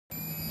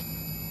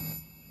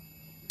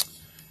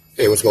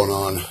Hey, what's going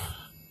on,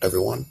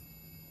 everyone?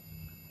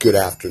 Good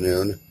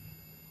afternoon,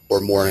 or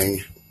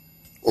morning,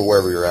 or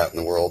wherever you're at in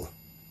the world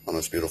on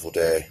this beautiful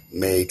day,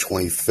 May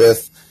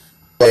 25th,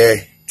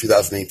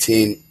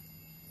 2018.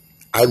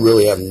 I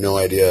really have no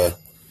idea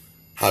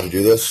how to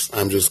do this.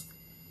 I'm just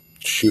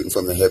shooting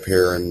from the hip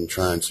here and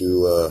trying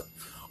to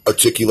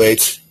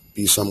articulate,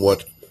 be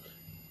somewhat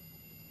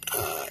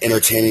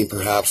entertaining,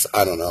 perhaps.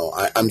 I don't know.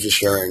 I'm just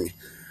sharing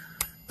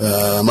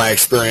my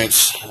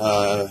experience,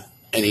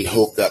 any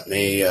hope that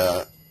may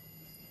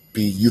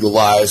be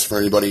utilized for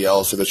anybody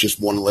else. If it's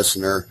just one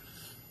listener,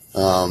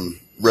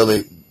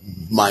 really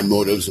my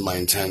motives and my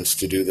intents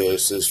to do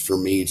this is for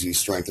me to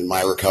strengthen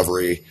my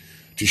recovery,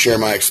 to share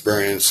my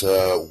experience,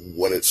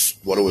 what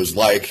it was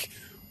like,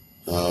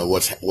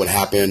 what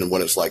happened, and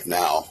what it's like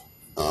now.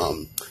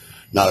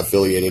 Not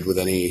affiliated with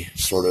any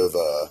sort of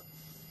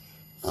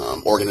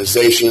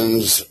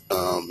organizations.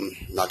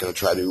 Not going to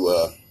try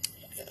to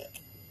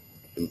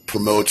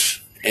promote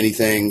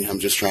anything. I'm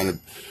just trying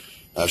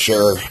to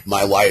share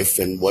my life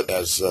and what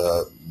has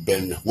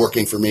been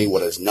working for me,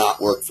 what has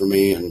not worked for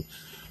me, and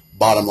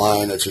bottom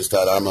line, it's just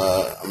that I'm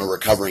a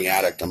recovering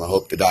addict. I'm a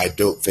hope to die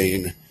dope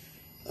fiend.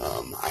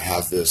 I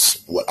have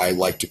this, what I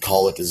like to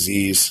call a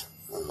disease,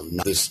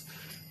 not this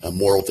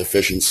moral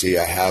deficiency.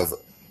 I have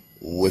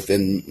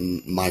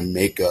within my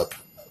makeup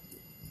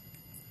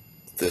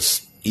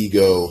this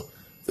ego,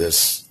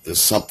 this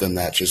something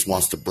that just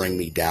wants to bring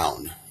me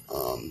down.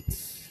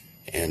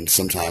 And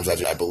sometimes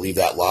I believe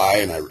that lie,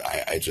 and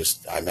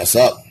I mess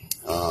up.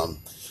 I'm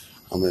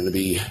going to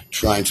be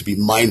trying to be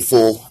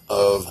mindful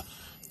of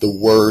the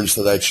words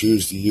that I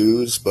choose to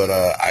use, but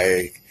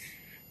I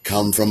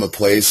come from a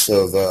place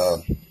of,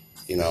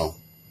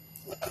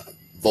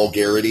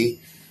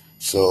 vulgarity.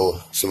 So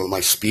some of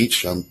my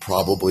speech, I'm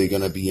probably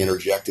going to be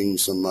interjecting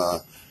some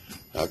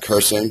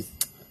cursing.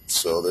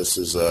 So this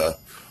is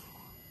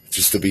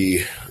just to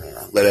be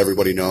let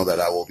everybody know that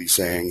I will be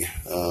saying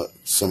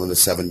some of the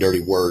 7 dirty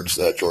words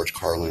that George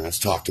Carlin has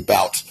talked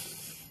about.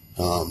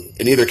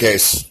 In either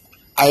case,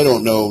 I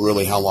don't know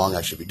really how long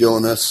I should be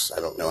doing this. I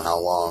don't know how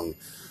long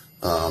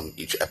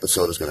each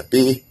episode is going to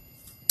be.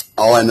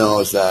 All I know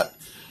is that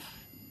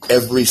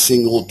every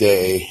single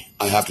day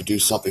I have to do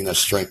something that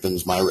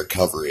strengthens my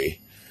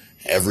recovery.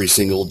 Every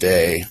single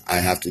day I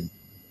have to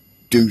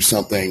do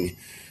something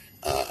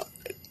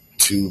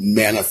to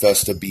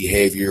manifest a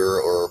behavior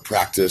or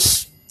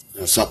practice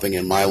something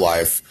in my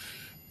life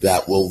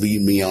that will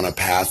lead me on a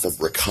path of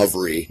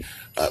recovery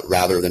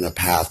rather than a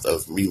path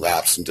of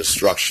relapse and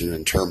destruction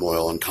and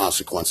turmoil and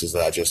consequences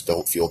that I just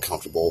don't feel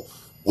comfortable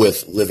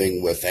with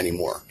living with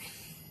anymore.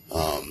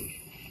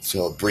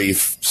 So a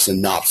brief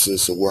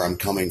synopsis of where I'm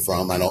coming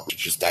from. I don't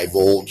just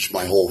divulge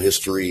my whole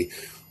history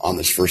on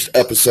this first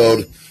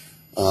episode,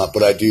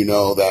 but I do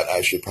know that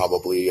I should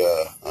probably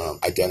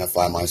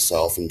identify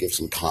myself and give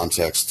some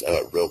context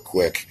real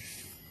quick.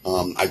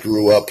 I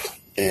grew up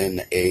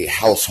in a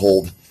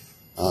household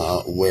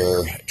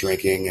where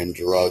drinking and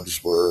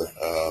drugs were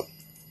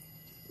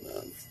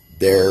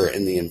there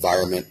in the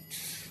environment.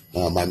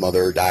 My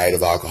mother died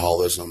of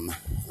alcoholism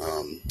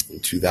in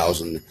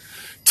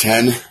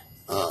 2010.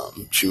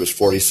 She was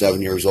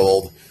 47 years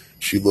old.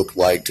 She looked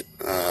like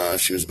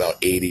she was about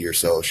 80 or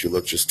so. She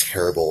looked just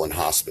terrible in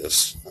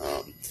hospice.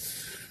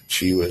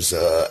 She was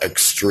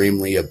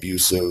extremely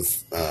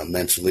abusive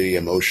mentally,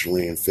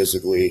 emotionally, and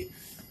physically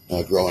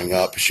growing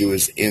up. She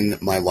was in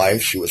my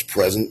life. She was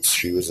present.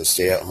 She was a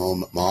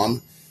stay-at-home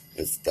mom,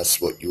 if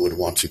that's what you would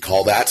want to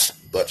call that.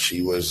 But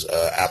she was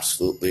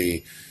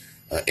absolutely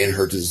in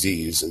her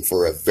disease. And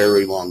for a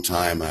very long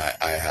time,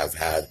 I have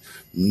had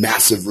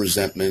massive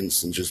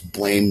resentments and just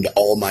blamed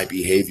all my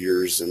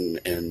behaviors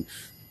and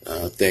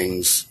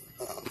things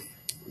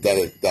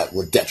that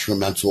were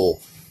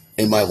detrimental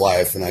in my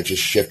life, and I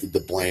just shifted the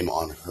blame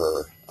on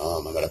her.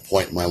 I'm at a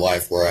point in my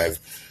life where I've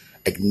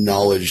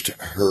acknowledged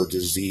her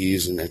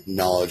disease and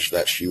acknowledged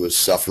that she was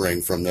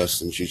suffering from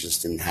this and she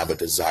just didn't have a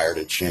desire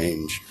to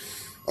change,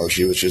 or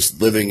she was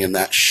just living in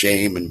that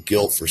shame and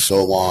guilt for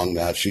so long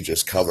that she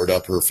just covered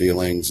up her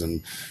feelings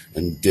and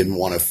didn't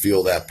want to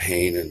feel that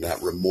pain and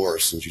that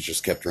remorse, and she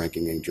just kept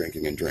drinking and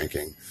drinking and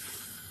drinking.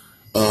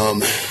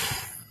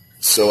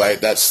 So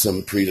that's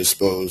some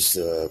predisposed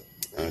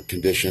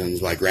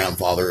conditions. My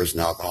grandfather is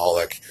an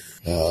alcoholic.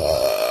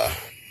 I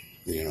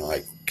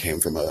came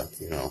from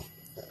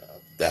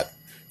that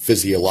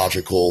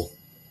physiological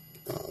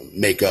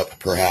makeup,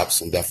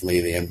 perhaps, and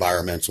definitely the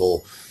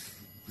environmental.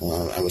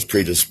 I was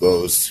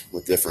predisposed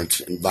with different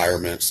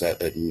environments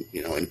that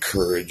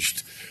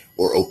encouraged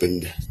or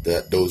opened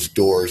those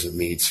doors of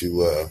me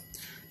to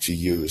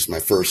use. My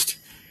first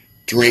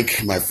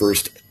drink, my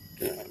first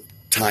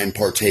time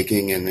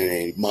partaking in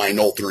a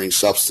mind-altering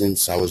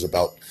substance, I was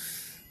about,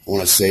 I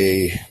want to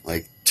say,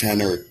 like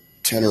 10 or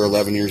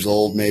 11 years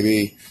old,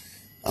 maybe.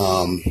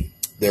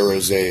 There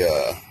was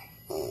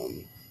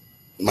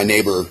my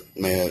neighbor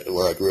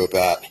where I grew up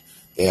at,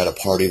 they had a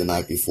party the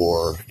night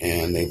before,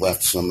 and they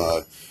left some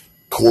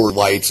Core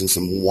Lights and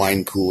some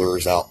wine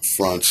coolers out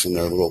front in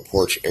their little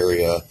porch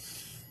area.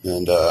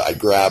 And I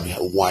grabbed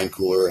a wine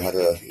cooler, had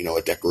a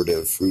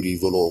decorative, fruity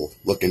little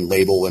looking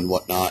label and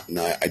whatnot, and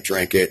I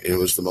drank it. It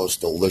was the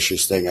most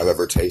delicious thing I've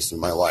ever tasted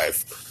in my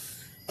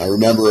life. I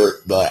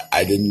remember, but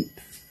I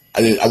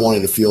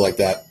wanted to feel like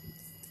that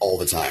all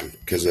the time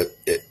because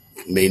it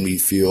made me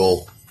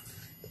feel,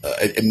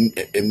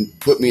 it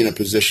put me in a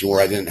position where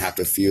I didn't have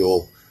to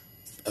feel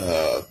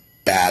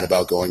bad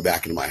about going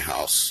back into my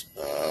house.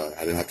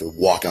 I didn't have to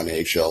walk on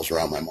eggshells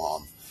around my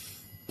mom.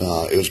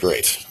 It was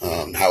great.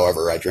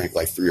 However, I drank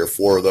like 3 or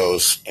 4 of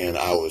those, and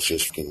I was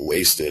just fucking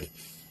wasted.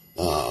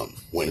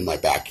 Went in my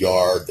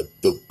backyard.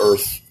 The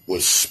earth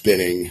was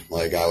spinning.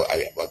 Like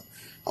I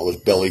was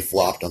belly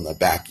flopped on the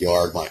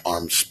backyard. My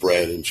arms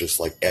spread, and just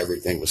like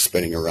everything was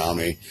spinning around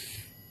me.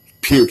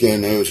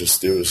 Puking. It was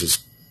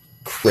just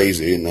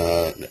crazy, and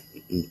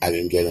I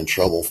didn't get in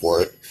trouble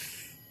for it.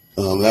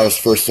 That was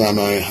the first time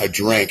I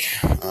drank,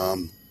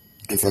 and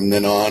from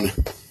then on,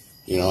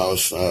 I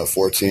was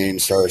 14,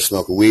 started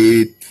smoking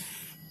weed,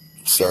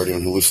 started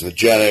doing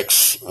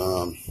hallucinogenics.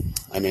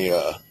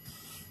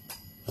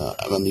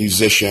 I'm a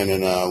musician,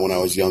 and when I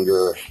was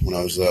younger, when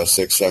I was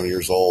 6, 7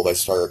 years old, I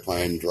started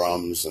playing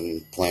drums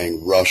and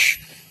playing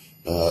Rush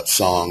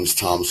songs,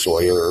 Tom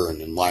Sawyer,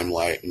 and in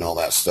Limelight and all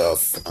that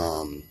stuff,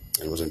 and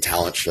was in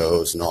talent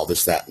shows and all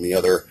this, that, and the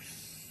other.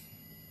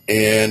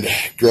 And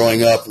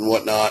growing up and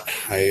whatnot,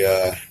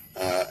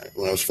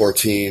 when I was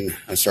 14,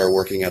 I started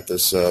working at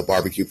this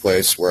barbecue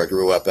place where I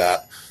grew up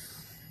at.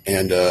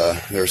 And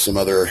there were some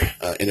other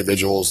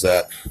individuals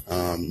that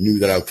knew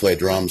that I would play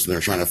drums, and they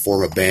were trying to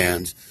form a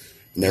band.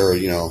 And they were,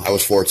 I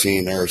was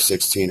 14, they were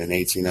 16 and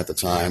 18 at the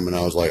time. And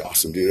I was like,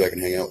 awesome, dude, I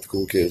can hang out with the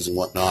cool kids and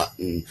whatnot.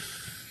 And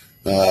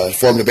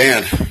formed a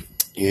band.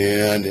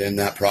 And in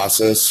that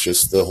process,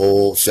 just the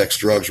whole sex,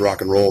 drugs,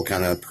 rock and roll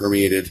kind of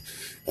permeated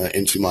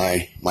into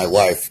my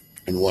life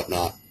and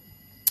whatnot.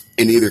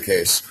 In either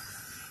case,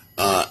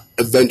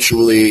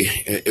 eventually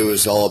it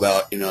was all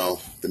about,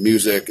 the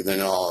music, and then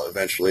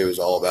eventually it was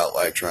all about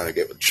like trying to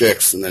get with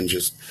chicks, and then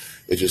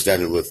it just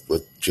ended with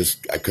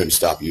I couldn't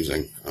stop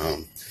using.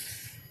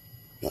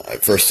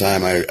 First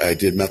time I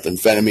did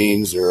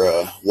methamphetamines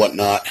or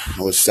whatnot,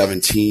 I was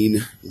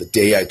 17. The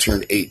day I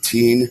turned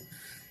 18,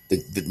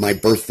 my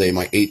birthday,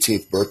 my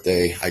 18th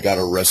birthday, I got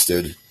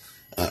arrested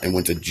and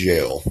went to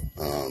jail.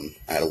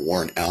 I had a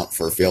warrant out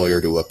for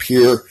failure to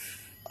appear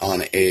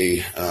on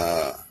a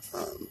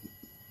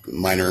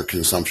minor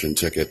consumption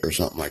ticket or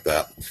something like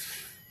that.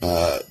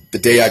 The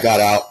day I got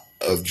out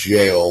of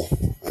jail,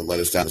 I let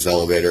us down this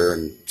elevator,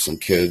 and some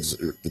kids,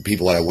 the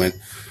people that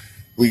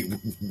we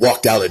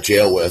walked out of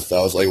jail with, I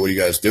was like, what are you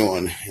guys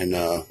doing? And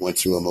went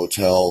to a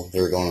motel.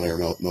 They were going to their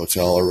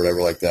motel or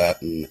whatever like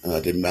that, and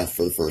did meth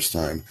for the first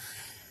time.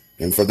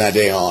 And from that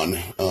day on,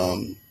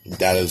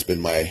 that has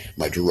been my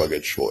drug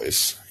of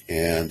choice.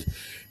 And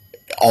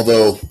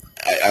although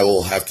I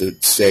will have to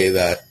say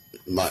that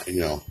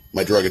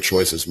my drug of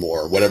choice is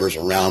more whatever's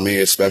around me,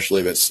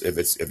 especially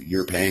if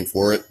you're paying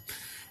for it,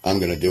 I'm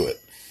going to do it.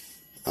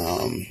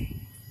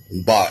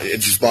 But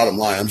it's just bottom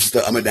line.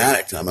 I'm an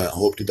addict. I'm a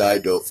hope to die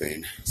dope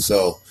fiend.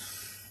 So,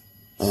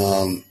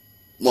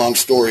 long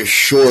story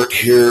short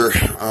here,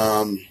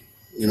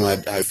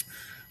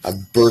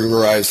 I've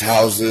burglarized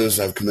houses.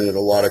 I've committed a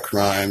lot of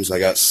crimes. I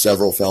got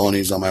several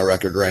felonies on my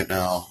record right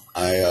now.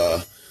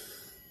 I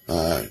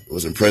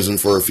was in prison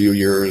for a few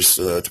years,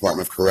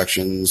 Department of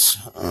Corrections,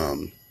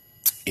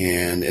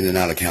 and in and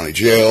out of county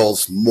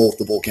jails,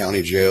 multiple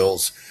county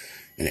jails.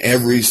 And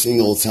every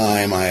single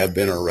time I have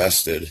been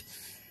arrested,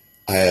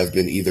 I have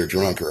been either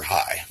drunk or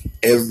high.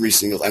 I've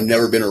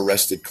never been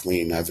arrested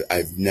clean.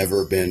 I've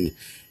never been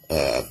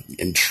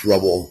in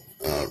trouble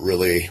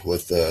really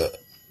with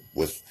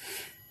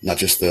not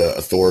just the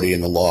authority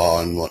and the law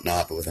and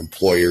whatnot, but with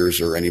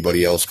employers or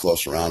anybody else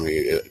close around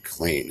me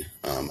clean.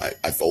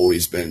 I've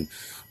always been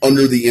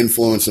under the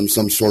influence of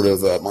some sort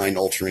of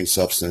mind-altering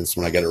substance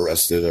when I get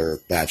arrested, or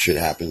bad shit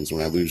happens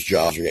when I lose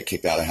jobs or get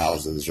kicked out of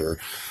houses or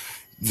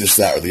this,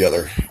 that, or the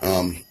other.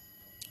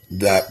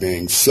 That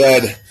being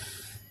said,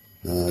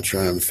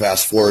 trying to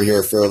fast forward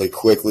here fairly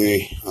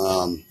quickly.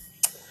 When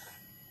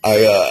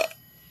I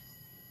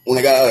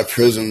got out of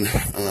prison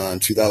in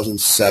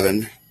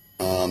 2007,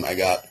 I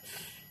got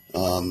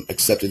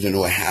accepted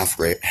into a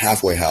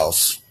halfway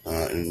house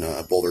in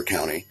Boulder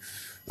County.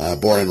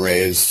 Born and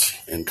raised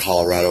in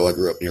Colorado. I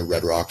grew up near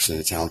Red Rocks in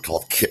a town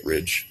called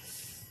Kittredge.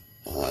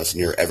 It's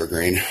near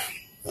Evergreen.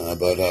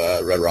 But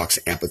Red Rocks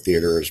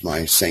Amphitheater is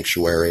my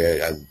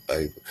sanctuary. I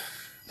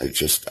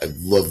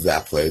love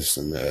that place,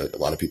 and a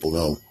lot of people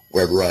know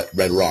where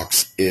Red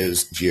Rocks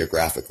is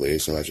geographically,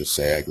 so I just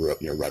say I grew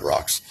up near Red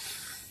Rocks.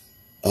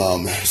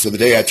 So the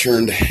day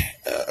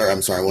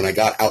when I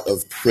got out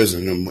of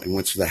prison and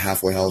went to the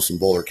halfway house in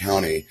Boulder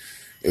County,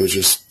 it was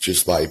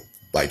just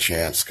by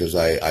chance, because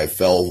I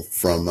fell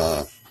from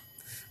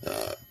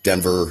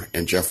Denver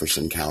and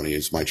Jefferson County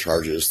as my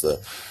charges.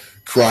 The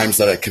crimes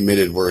that I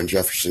committed were in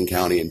Jefferson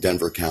County and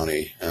Denver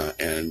County,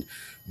 and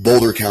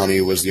Boulder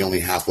County was the only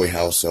halfway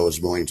house that was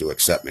willing to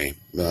accept me,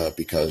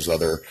 because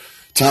other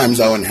times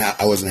I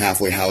was in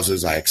halfway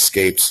houses, I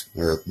escaped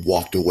or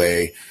walked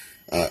away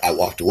I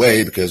walked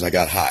away because I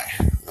got high.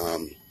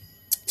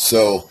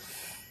 So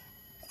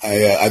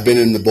I've been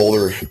in the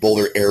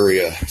Boulder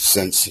area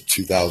since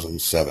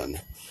 2007.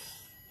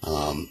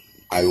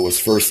 I was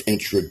first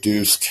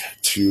introduced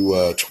to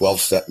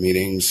 12-step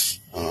meetings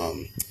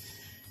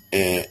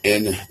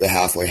in the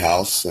halfway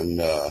house,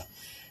 and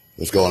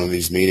was going to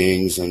these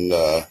meetings, and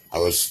I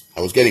was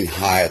getting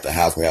high at the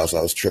halfway house.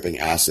 I was tripping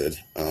acid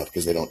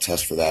because they don't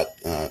test for that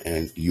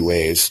in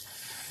UAs.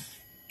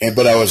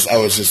 But I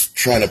was just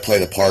trying to play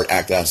the part,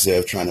 act as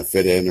if, trying to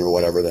fit in or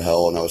whatever the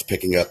hell, and I was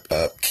picking up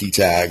key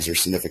tags or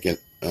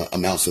significant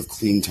amounts of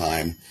clean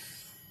time,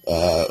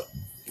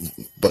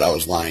 but I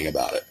was lying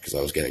about it because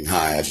I was getting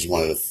high. I just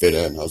wanted to fit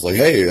in. I was like,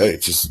 hey,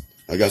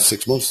 I got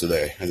 6 months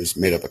today. I just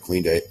made up a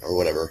clean date or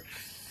whatever.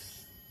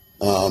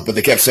 But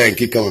they kept saying,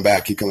 keep coming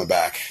back,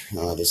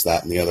 this,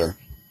 that, and the other.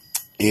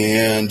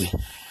 And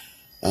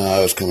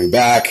I was coming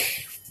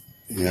back,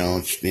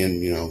 and,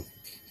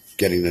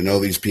 getting to know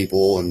these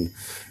people, and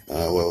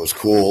what was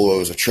cool, what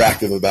was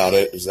attractive about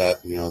it is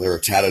that, they were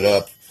tatted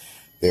up.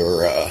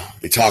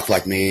 They talked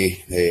like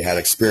me. They had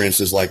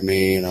experiences like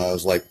me. And I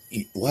was like,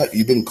 what?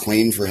 You've been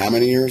clean for how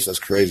many years? That's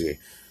crazy.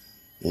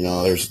 You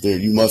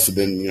must have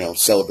been,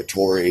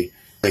 celebratory,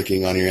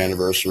 drinking on your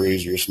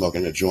anniversaries, or you're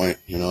smoking a joint,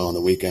 on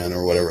the weekend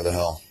or whatever the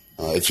hell.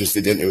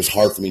 It was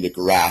hard for me to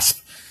grasp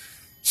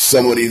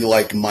somebody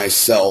like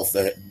myself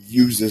that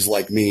uses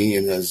like me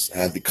and has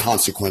had the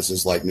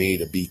consequences like me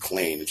to be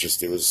clean. It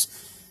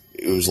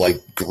was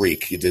like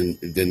Greek. It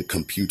didn't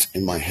compute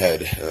in my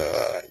head.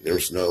 It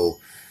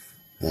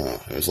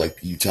was like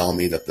you telling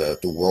me that the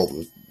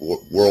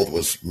world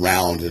was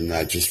round,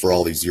 and for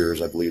all these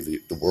years I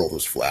believed the world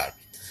was flat.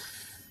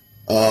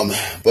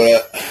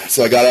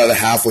 So I got out of the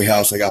halfway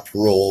house. I got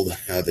paroled.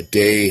 The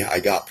day I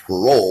got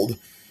paroled,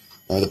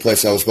 the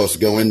place I was supposed to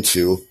go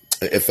into,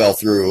 it fell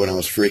through, and I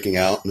was freaking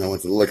out. And I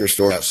went to the liquor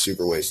store. I was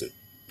super wasted.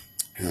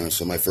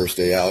 So my first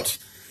day out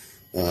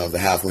of the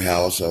halfway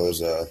house, I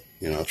was,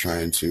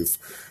 trying to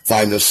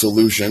find the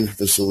solution.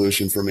 The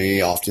solution for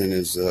me often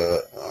is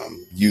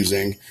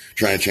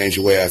trying to change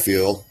the way I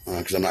feel,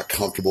 because I'm not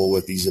comfortable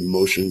with these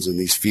emotions and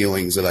these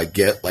feelings that I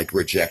get, like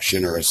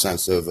rejection or a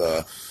sense of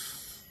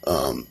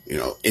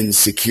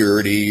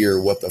insecurity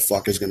or what the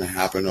fuck is going to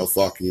happen. Oh,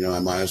 fuck, I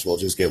might as well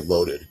just get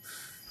loaded.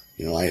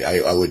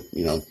 I would,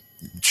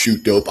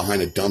 shoot dope behind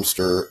a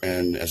dumpster,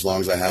 and as long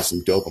as I had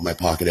some dope in my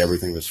pocket,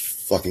 everything was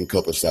fucking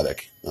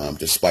copacetic,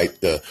 despite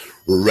the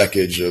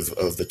wreckage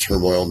of the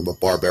turmoil and the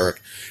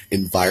barbaric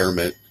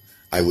environment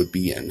I would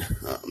be in.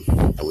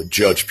 I would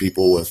judge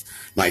people with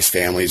nice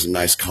families and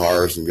nice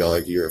cars and be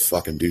like, you're a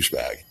fucking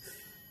douchebag,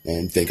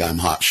 and think I'm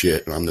hot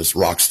shit, and I'm this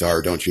rock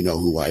star. Don't you know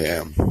who I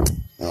am?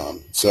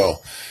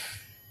 So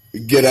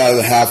get out of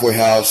the halfway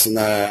house, and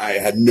I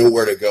had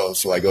nowhere to go,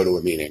 so I go to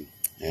a meeting.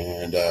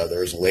 And there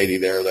was a lady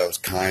there that was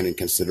kind and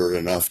considerate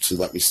enough to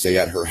let me stay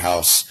at her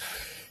house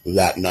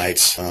that night.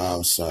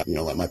 So,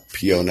 let my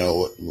PO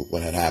know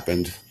what had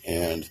happened.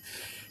 And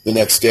the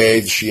next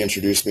day, she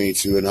introduced me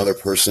to another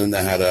person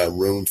that had a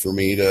room for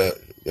me to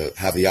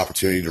have the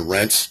opportunity to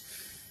rent.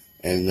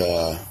 And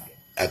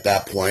at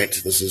that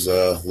point, this is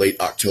late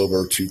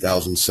October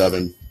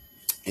 2007,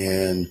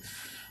 and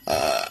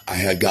I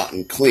had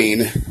gotten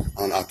clean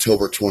on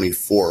October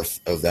 24th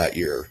of that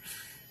year.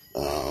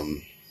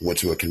 Went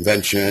to a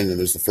convention, and it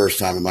was the first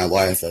time in my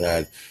life that I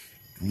had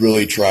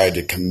really tried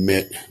to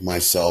commit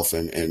myself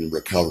in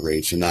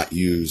recovery to not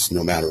use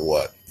no matter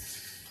what.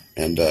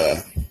 And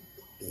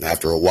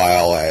after a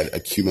while, I had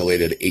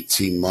accumulated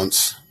 18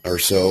 months or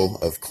so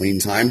of clean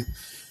time,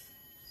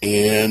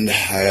 and I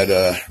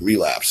had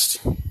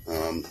relapsed.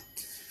 I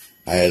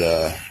had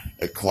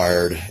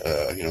acquired,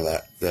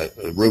 that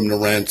room to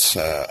rent,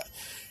 had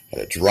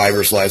a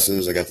driver's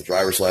license. I got the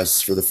driver's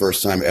license for the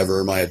first time ever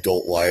in my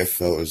adult life.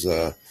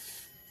 That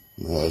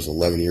was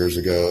 11 years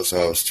ago,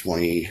 so I was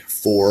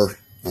 24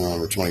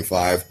 or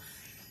 25.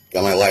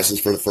 Got my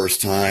license for the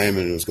first time,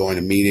 and was going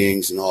to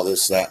meetings and all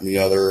this, that, and the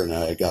other. And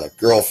I got a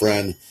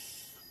girlfriend,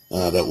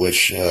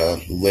 which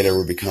later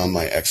would become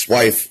my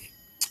ex-wife.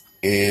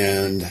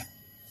 And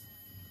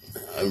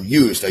I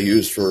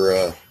used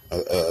for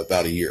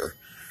about a year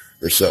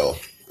or so.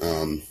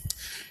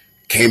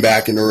 Came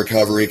back into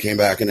recovery, came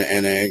back into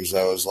NA, because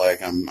I was like,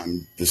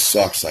 this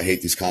sucks. I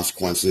hate these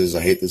consequences.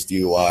 I hate this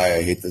DUI.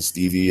 I hate this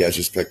DV I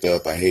just picked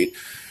up. I hate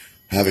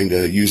having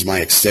to use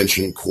my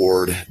extension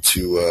cord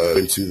to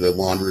into the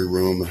laundry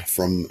room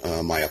from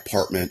my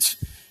apartment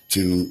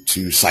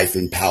to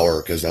siphon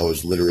power, because I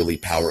was literally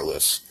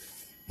powerless.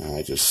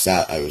 I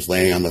was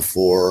laying on the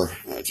floor,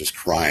 just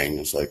crying.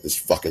 It's like, this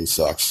fucking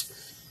sucks.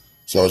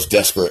 So I was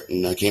desperate,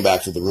 and I came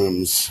back to the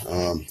rooms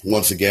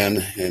once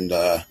again, and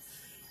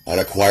I'd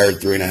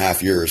acquired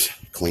 3.5 years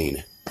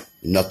clean,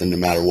 nothing no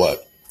matter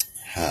what.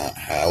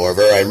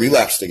 However, I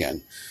relapsed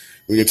again.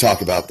 We could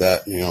talk about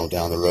that,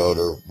 down the road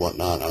or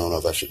whatnot. I don't know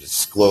if I should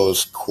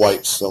disclose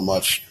quite so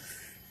much,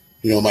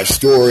 my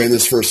story in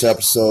this first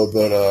episode,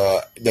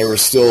 but there were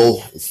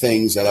still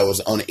things that I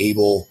was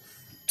unable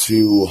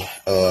to,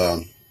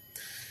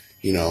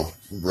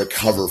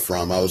 recover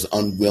from. I was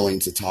unwilling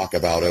to talk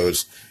about. I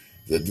was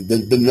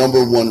the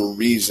number one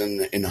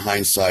reason in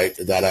hindsight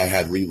that I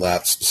had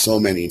relapsed so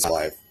many times in my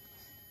life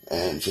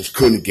and just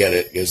couldn't get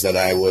it is that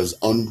I was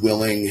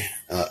unwilling,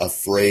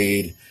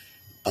 afraid,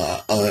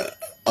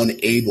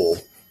 unable.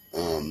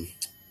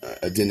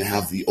 I didn't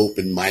have the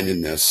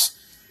open-mindedness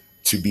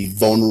to be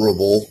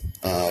vulnerable,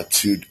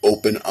 to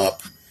open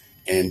up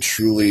and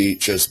truly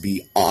just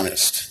be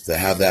honest, to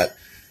have that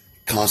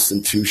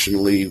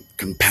constitutionally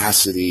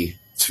capacity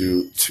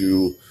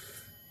to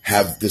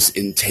have this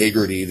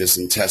integrity, this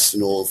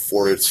intestinal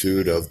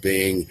fortitude of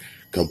being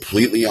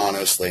completely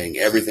honest, laying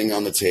everything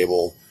on the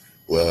table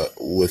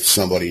with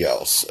somebody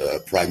else,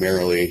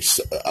 primarily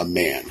a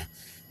man.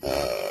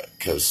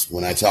 Because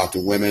when I talk to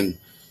women,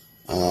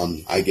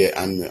 I'm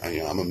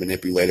a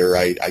manipulator.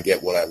 I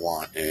get what I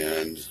want,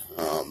 and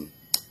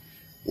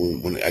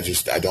when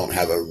I don't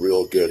have a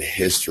real good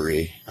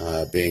history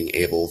being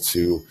able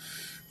to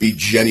be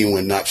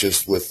genuine, not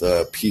just with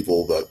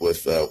people, but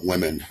with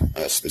women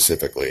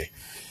specifically.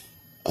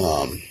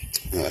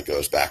 That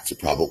goes back to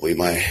probably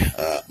my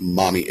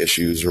mommy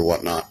issues or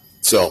whatnot.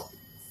 So,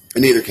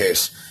 in either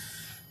case,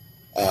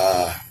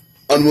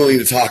 unwilling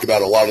to talk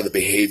about a lot of the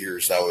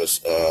behaviors that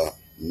was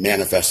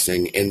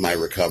manifesting in my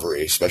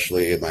recovery,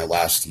 especially in my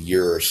last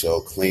year or so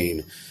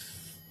clean.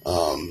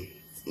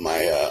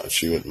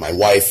 My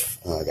wife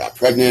got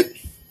pregnant.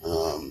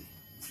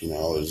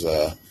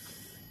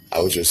 I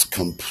was just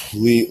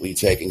completely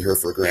taking her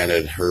for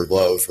granted. Her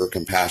love, her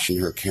compassion,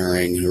 her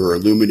caring, her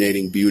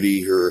illuminating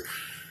beauty, her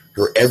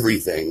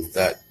everything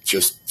that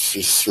just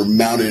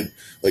surmounted.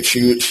 Like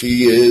she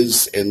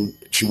is and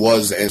she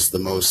was as the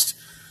most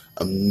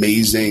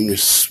amazing,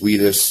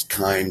 sweetest,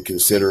 kind,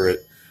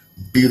 considerate,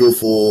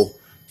 beautiful,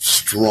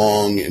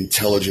 strong,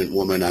 intelligent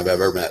woman I've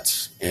ever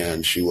met,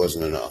 and she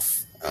wasn't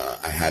enough.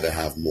 I had to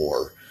have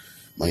more.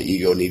 My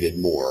ego needed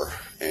more,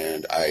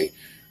 and I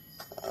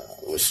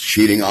was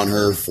cheating on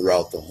her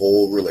throughout the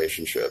whole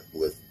relationship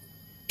with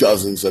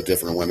dozens of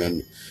different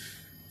women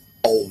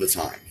all the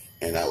time,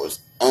 and I was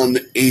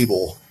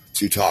unable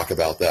to talk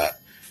about that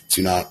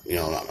to not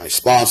my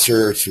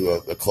sponsor, to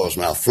a closed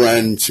mouth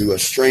friend, to a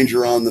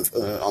stranger on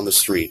the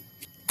street.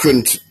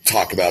 Couldn't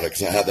talk about it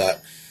because I had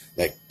that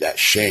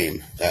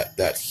shame,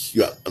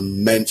 that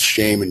immense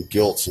shame and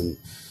guilt, and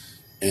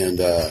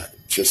I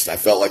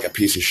felt like a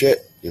piece of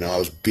shit. I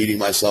was beating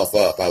myself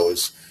up. I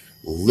was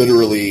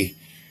literally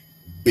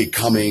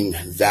becoming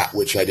that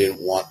which I didn't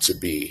want to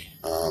be,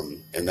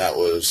 and that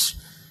was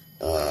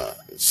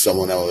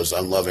someone that was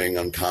unloving,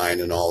 unkind,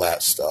 and all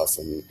that stuff,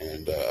 and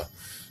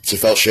it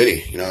felt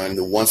shitty. And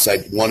the one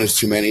is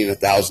too many, and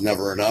 1,000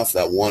 never enough.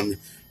 That one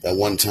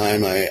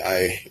time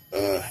I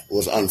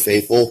was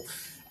unfaithful.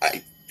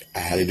 I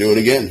had to do it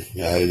again.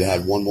 I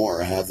had one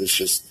more. I have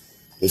this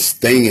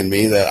thing in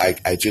me that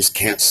I just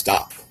can't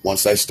stop.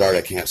 Once I start,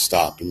 I can't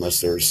stop unless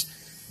there's,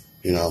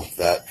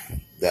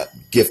 that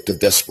gift of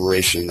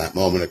desperation, that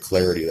moment of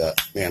clarity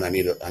that, man, I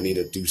need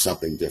to do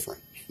something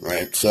different.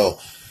 Right. So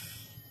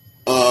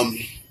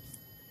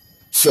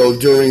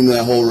during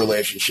the whole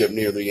relationship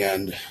near the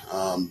end,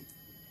 and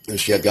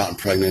she had gotten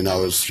pregnant, I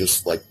was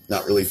just like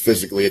not really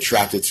physically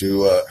attracted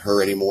to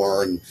her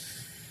anymore. And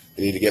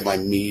I need to get my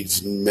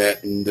needs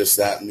met and this,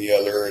 that, and the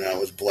other. And I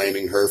was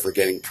blaming her for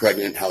getting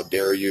pregnant. How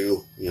dare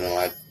you?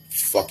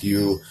 Fuck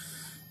you.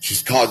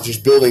 She's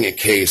just building a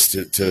case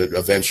to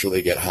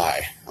eventually get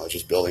high. I was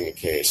just building a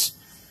case.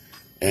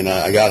 And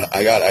I got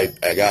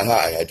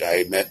high.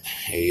 I met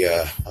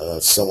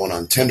someone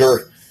on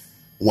Tinder,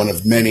 one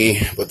of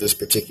many, but this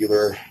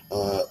particular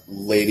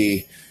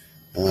lady,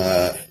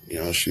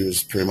 she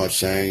was pretty much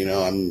saying,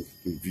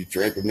 if you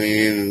drink with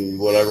me and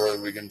whatever,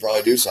 we can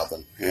probably do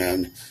something.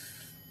 And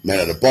met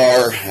at a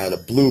bar, had a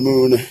Blue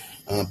Moon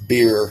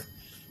beer,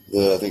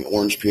 I think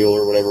orange peel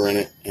or whatever in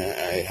it. And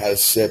I had a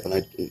sip, and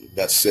I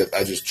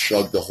just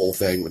chugged the whole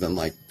thing within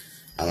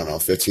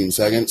 15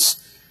 seconds,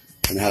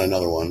 and had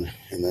another one.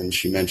 And then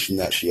she mentioned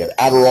that she had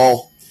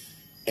Adderall,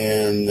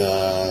 and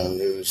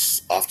it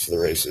was off to the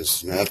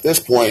races. Now, at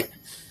this point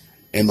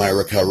in my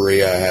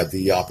recovery, I had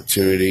the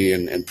opportunity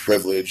and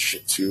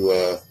privilege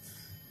to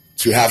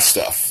have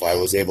stuff. I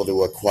was able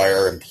to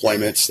acquire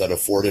employments that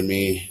afforded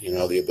me,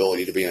 the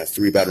ability to be in a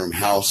 3-bedroom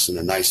house in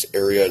a nice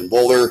area in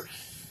Boulder.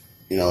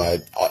 I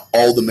had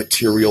all the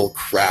material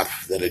crap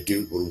that a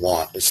dude would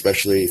want,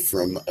 especially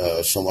from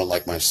someone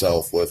like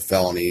myself with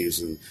felonies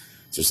and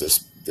just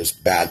this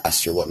bad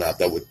past or whatnot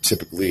that would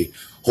typically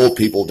hold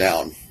people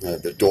down.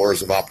 The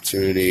doors of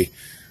opportunity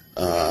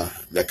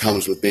that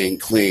comes with being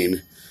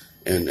clean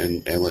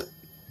and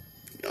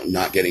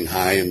not getting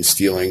high and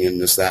stealing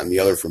and this, that, and the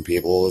other from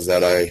people is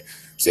that I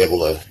was able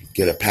to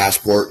get a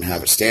passport and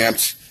have it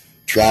stamped,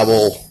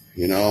 travel,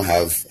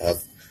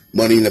 have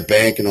money in the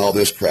bank and all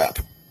this crap.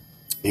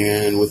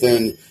 And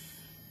within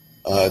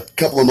a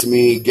couple of months of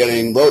me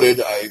getting loaded,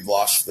 I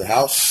lost the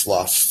house,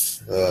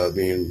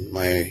 being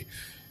my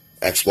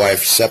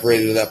ex-wife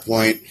separated at that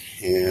point.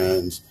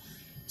 And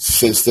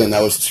since then,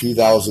 that was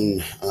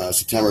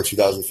September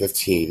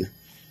 2015.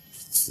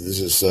 So this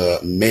is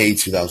May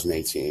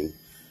 2018.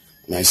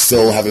 And I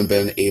still haven't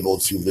been able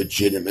to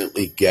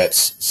legitimately get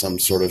some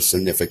sort of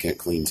significant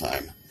clean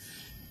time.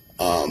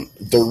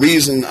 The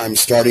reason I'm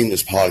starting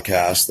this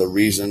podcast, the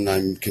reason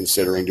I'm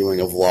considering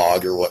doing a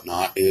vlog or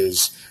whatnot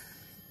is,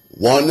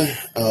 one,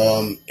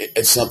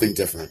 it's something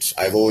different.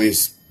 I've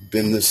always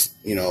been this,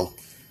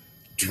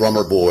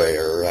 drummer boy,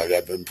 or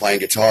I've been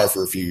playing guitar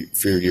for a few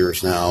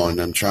years now,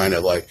 and I'm trying to,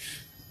 like,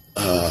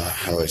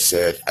 how do I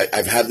say it?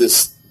 I've had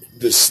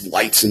this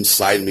lights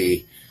inside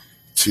me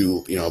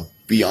to,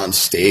 be on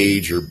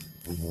stage or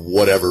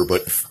whatever,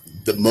 but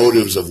the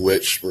motives of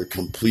which were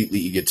completely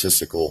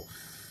egotistical.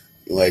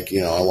 Like,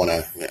 I want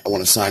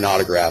to sign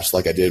autographs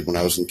like I did when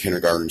I was in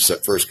kindergarten,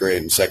 first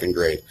grade and second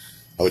grade.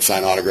 I would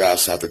sign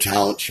autographs after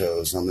talent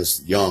shows. I'm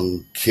this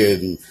young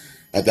kid, and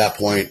at that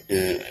point,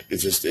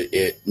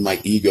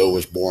 my ego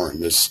was born.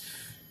 This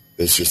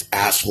just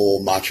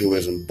asshole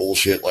machoism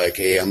bullshit. Like,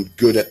 hey, I'm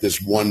good at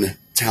this one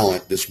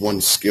talent, this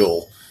one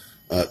skill.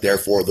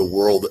 Therefore, the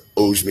world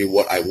owes me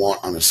what I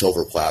want on a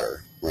silver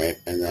platter, right?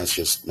 And that's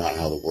just not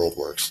how the world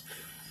works.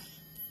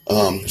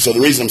 So the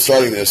reason I'm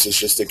starting this is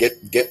just to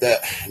get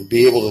that, and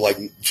be able to, like,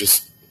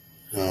 just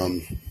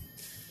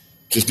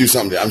do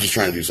something. I'm just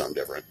trying to do something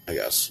different, I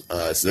guess.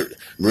 I'm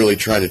really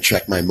trying to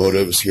check my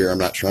motives here. I'm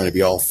not trying to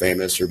be all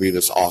famous or be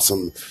this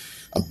awesome,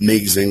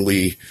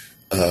 amazingly,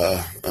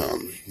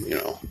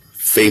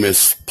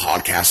 famous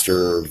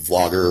podcaster or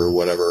vlogger or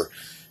whatever.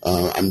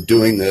 I'm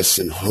doing this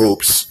in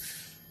hopes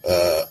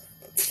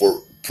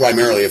for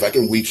primarily if I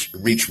can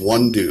reach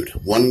one dude,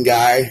 one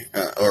guy,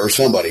 or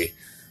somebody,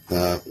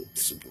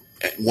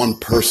 one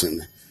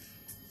person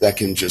that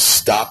can just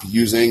stop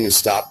using and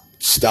stop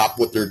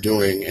what they're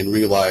doing and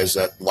realize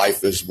that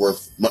life is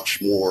worth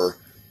much more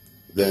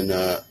than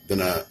a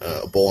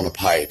bowl and a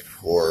pipe,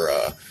 or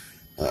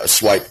a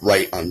swipe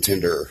right on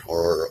Tinder,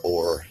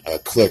 or a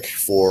click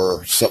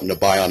for something to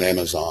buy on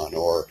Amazon,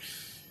 or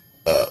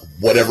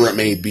whatever it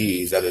may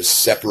be that is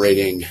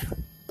separating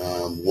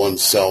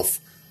oneself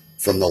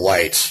from the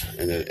light,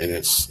 and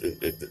it's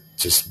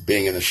just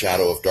being in the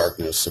shadow of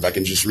darkness. If I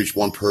can just reach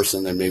one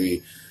person and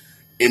maybe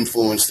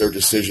influence their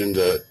decision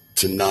to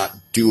not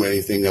do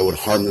anything that would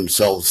harm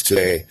themselves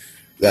today,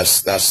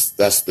 that's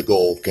the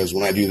goal. Because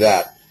when I do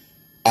that,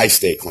 I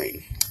stay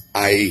clean.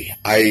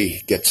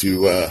 I get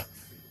to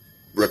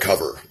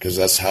recover, because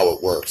that's how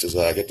it works. Is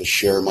that I get to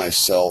share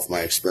myself, my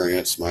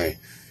experience, my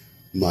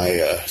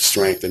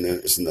strength, and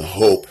it's in the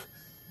hope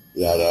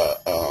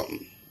that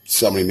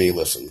somebody may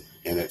listen.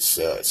 And it's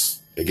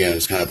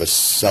kind of a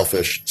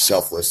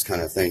selfless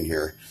kind of thing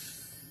here.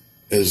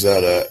 Is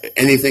that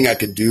anything I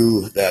could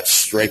do that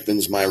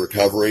strengthens my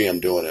recovery, I'm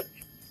doing it.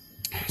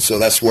 So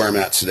that's where I'm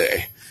at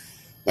today.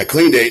 My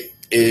clean date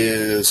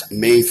is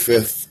May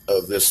 5th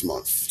of this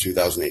month,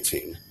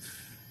 2018.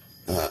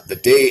 The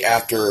day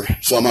after,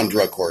 so I'm on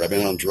drug court. I've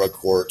been on drug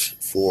court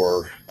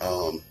for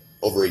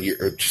over a year,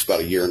 or just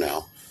about a year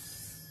now.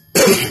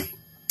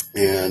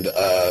 And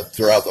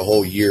throughout the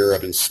whole year,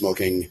 I've been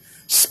smoking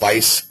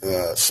Spice.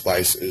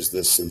 Spice is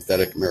the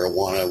synthetic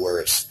marijuana where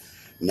it's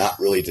not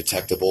really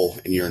detectable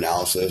in your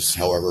analysis.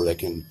 However, they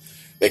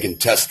can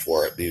test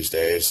for it these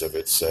days if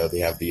it's they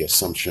have the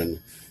assumption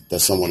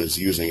that someone is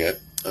using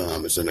it.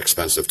 It's an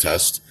expensive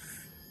test,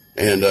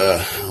 and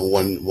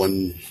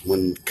when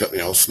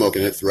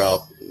smoking it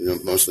throughout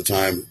most of the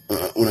time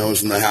when I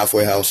was in the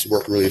halfway house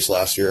work release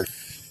last year,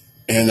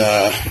 and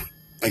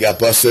I got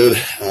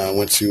busted.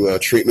 Went to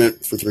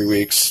treatment for 3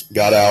 weeks,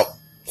 got out,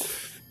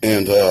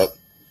 and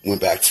went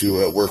back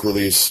to work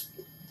release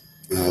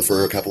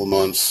for a couple of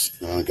months,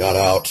 got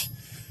out,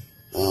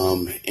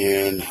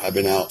 and I've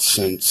been out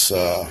since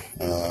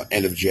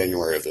end of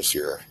January of this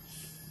year.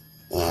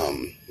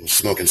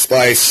 Smoking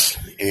Spice,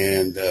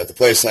 and the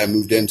place I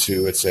moved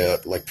into, it's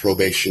like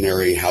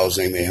probationary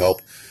housing. They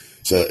help.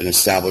 It's an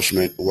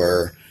establishment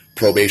where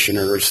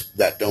probationers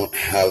that don't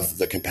have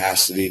the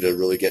capacity to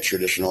really get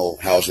traditional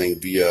housing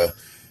via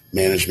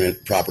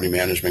property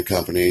management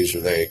companies, or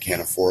they can't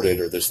afford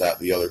it, or this, that,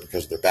 and the other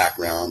because of their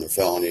background, their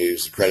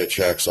felonies, credit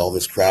checks, all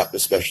this crap,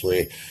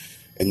 especially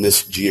in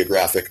this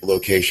geographic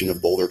location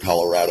of Boulder,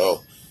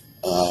 Colorado.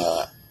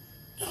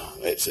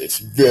 It's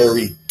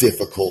very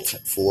difficult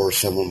for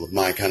someone with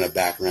my kind of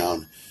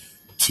background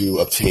to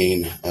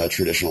obtain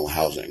traditional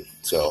housing.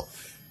 So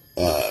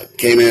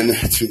came in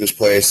to this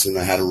place, and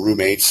I had a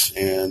roommate,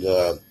 and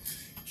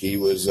he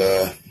was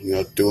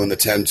doing the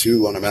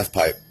 10-2 on a meth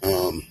pipe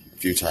a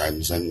few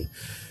times. And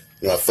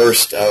at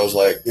first I was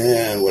like,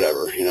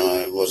 whatever.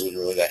 It wasn't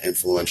really that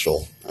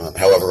influential.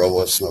 However, I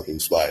was smoking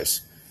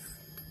Spice,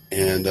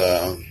 and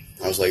I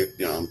was like,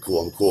 I'm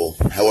cool.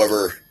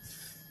 However,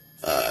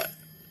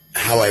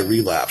 how I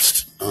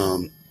relapsed,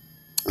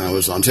 I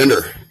was on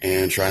Tinder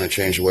and trying to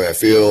change the way I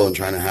feel and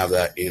trying to have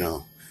that,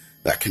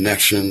 that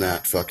connection,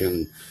 that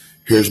fucking,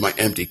 here's my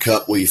empty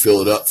cup, will you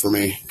fill it up for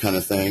me kind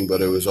of thing.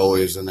 But it was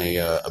always in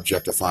a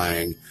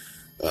objectifying,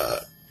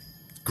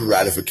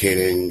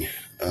 gratificating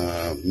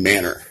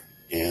manner,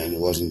 and it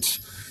wasn't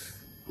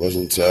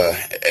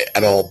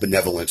at all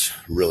benevolent,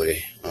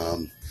 really.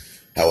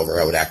 However,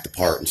 I would act the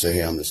part and say,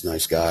 hey, I'm this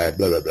nice guy,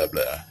 blah, blah, blah,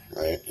 blah,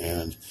 right?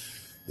 And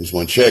There's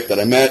one chick that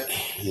I met,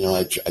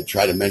 I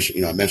try to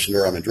mention, I mentioned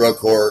her, I'm in drug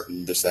court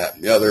and this, that,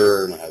 and the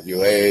other, and I have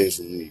UAs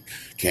and you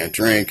can't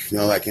drink,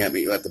 I can't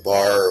meet you at the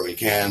bar, or we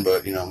can,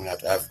 but, I'm going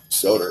to have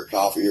soda or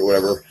coffee or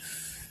whatever.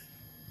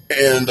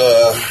 And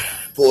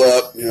pull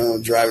up,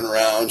 driving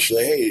around, she's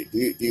like, hey,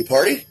 do you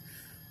party?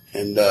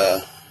 And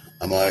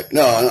I'm like,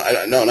 no,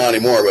 not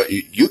anymore, but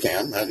you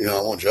can, I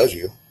won't judge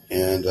you.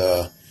 And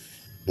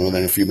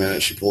within a few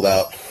minutes, she pulled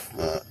out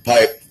a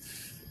pipe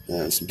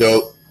and some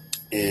dope,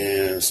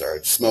 and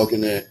started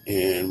smoking it,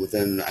 and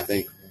within, I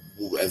think,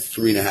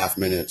 3.5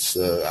 minutes,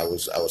 I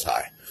was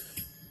high.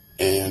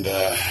 And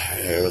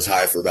I was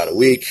high for about a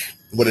week.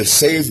 What has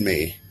saved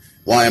me,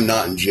 why I'm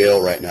not in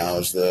jail right now,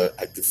 is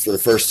for the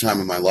first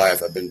time in my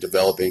life, I've been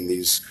developing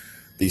these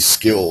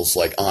skills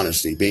like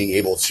honesty, being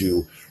able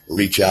to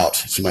reach out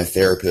to my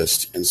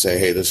therapist and say,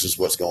 hey, this is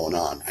what's going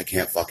on. I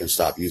can't fucking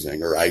stop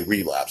using, or I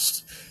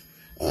relapsed.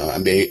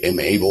 I'm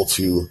able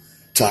to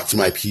talk to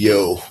my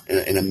PO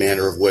in a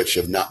manner of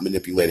not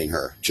manipulating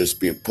her,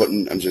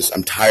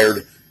 I'm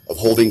tired of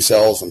holding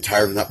cells. I'm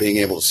tired of not being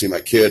able to see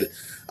my kid.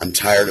 I'm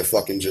tired of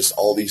fucking just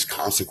all these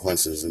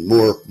consequences. And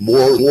more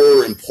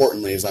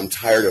importantly is I'm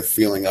tired of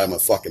feeling I'm a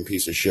fucking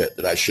piece of shit,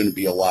 that I shouldn't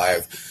be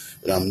alive,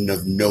 that I'm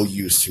of no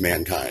use to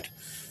mankind.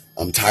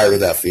 I'm tired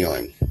of that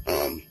feeling.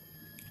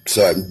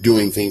 So I'm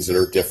doing things that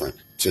are different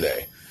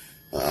today.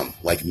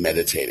 Like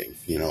meditating,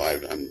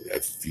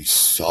 if you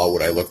saw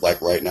what I look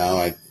like right now,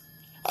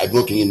 I'm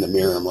looking in the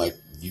mirror. I'm like,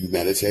 you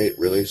meditate?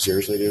 Really?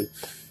 Seriously, dude?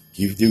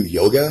 You do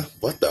yoga?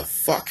 What the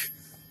fuck?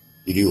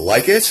 You do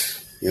like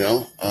it?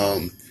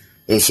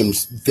 There's some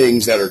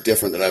things that are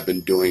different that I've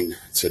been doing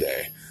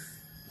today.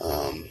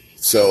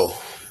 So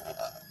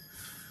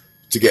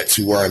to get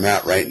to where I'm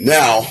at right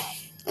now,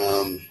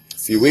 a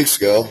few weeks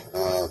ago,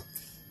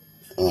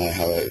 I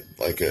had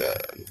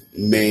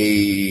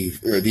May,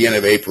 or the end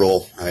of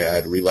April, I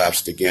had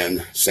relapsed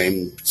again.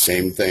 Same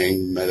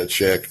thing, met a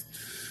chick.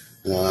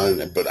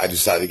 But I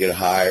decided to get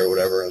high or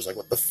whatever. I was like,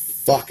 what the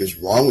fuck is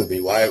wrong with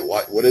me?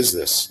 What is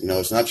this?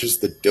 It's not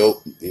just the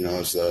dope,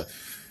 it's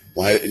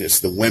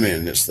the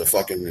women, it's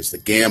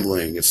the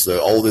gambling, it's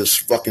all this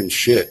fucking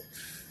shit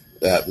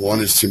that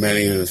one is too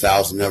many and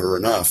 1,000 never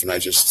enough. And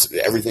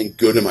everything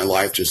good in my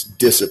life just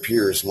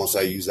disappears once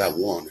I use that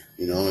one,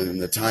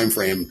 and the time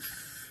frame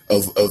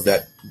of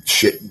that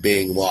shit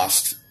being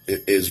lost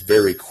is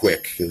very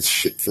quick.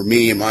 For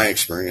me, in my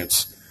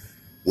experience,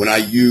 when I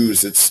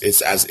use,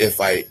 it's as if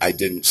I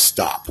didn't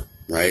stop,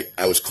 right?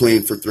 I was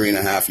clean for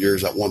 3.5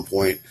 years at one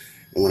point,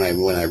 and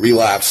when I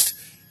relapsed,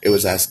 it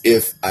was as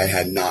if I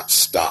had not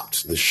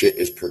stopped. The shit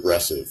is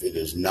progressive. It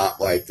is not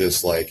like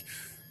this, like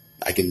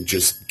I can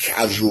just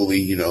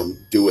casually,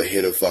 do a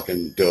hit of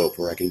fucking dope,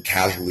 or I can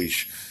casually,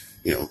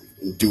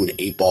 do an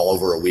 8-ball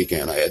over a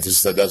weekend.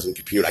 That doesn't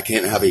compute. I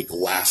can't have a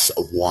glass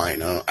of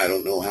wine. I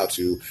don't know how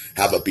to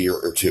have a beer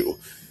or two.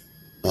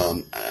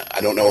 I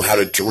don't know how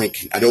to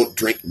drink. I don't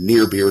drink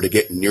near beer to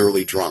get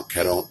nearly drunk.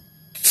 I don't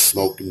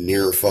smoke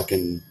near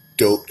fucking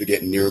dope to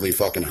get nearly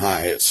fucking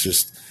high. It's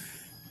just,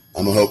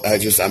 I'm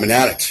an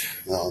addict.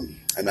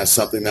 And that's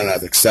something that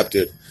I've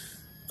accepted,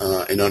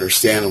 and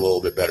understand a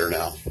little bit better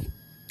now.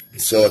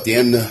 So at the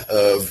end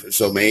of,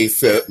 May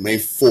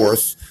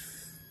 4th,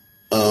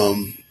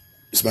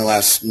 it's my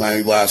last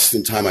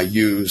time I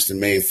used, and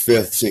May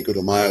 5th, Cinco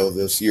de Mayo of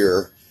this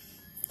year,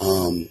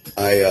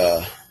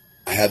 I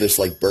had this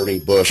like burning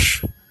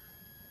bush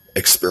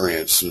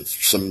experience,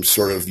 some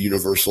sort of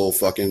universal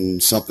fucking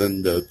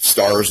something, the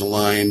stars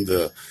aligned,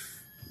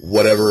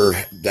 whatever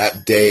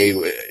that day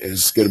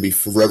is going to be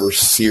forever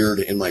seared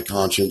in my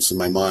conscience and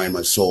my mind,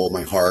 my soul,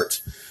 my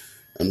heart.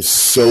 I'm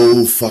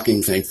so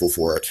fucking thankful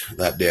for it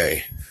that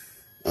day.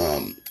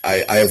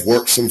 I have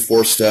worked some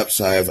 4 steps.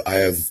 I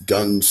have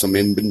done some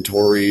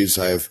inventories.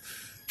 I've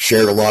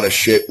shared a lot of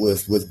shit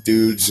with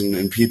dudes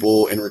and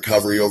people in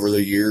recovery over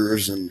the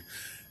years.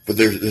 But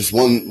there's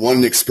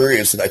one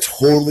experience that I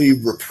totally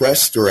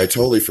repressed, or I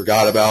totally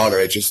forgot about, or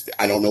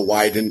I don't know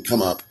why it didn't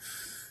come up,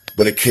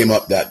 but it came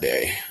up that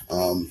day.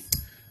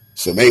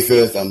 So May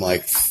 5th, I'm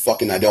like,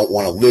 fucking, I don't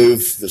want to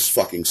live. This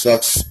fucking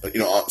sucks.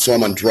 So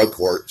I'm on drug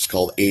court. It's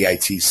called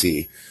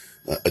AITC,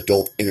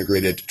 Adult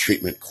Integrated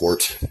Treatment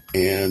Court.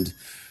 And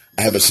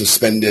I have a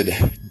suspended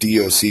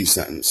DOC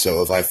sentence.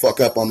 So if I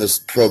fuck up on this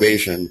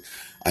probation,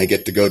 I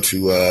get to go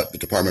to the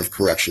Department of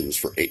Corrections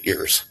for 8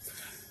 years.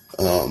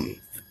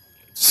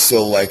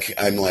 So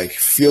I'm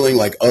feeling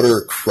like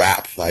utter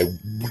crap. I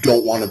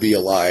don't want to be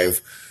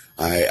alive.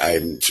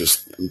 I'm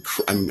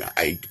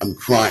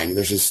crying.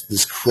 There's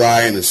this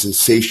cry and a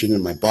sensation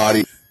in my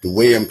body. The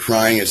way I'm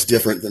crying is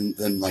different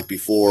than like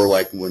before,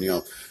 like when,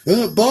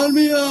 bond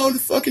me out,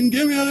 fucking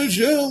get me out of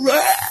jail,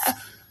 rah!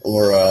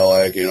 Or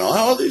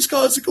all these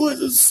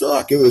consequences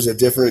suck. It was a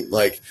different,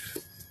 it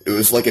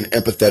was like an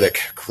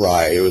empathetic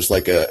cry. It was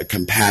like a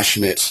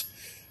compassionate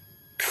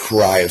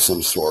cry of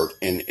some sort.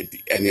 And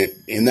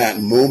in that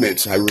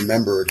moment, I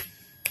remembered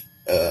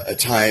a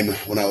time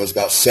when I was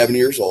about 7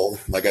 years old.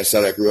 Like I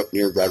said, I grew up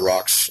near Red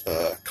Rocks,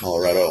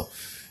 Colorado,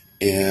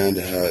 and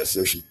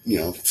there's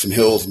some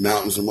hills and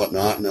mountains and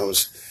whatnot. And I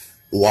was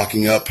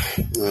walking up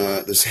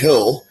this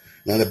hill,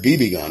 and I had a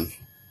BB gun.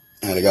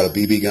 And I got a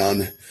BB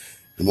gun.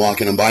 I'm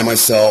walking. I'm by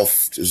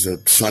myself. It's a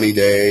sunny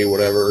day,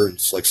 whatever.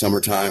 It's like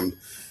summertime.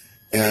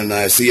 And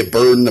I see a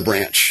bird in the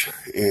branch.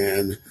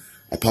 And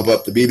I pump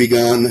up the BB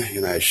gun,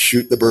 and I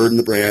shoot the bird in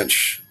the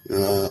branch.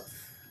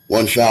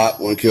 One shot,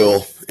 one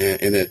kill,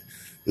 and it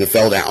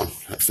fell down.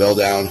 It fell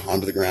down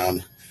onto the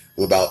ground.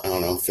 I'm about,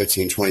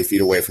 15, 20 feet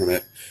away from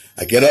it.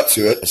 I get up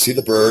to it. I see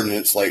the bird, and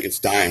it's like it's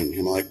dying.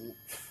 I'm like,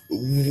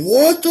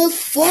 what the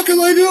fuck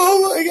am I doing?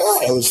 Oh, my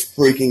God. I was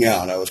freaking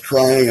out. I was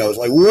crying. I was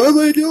like, what am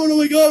I doing? Oh,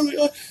 my God. Oh, my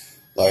God.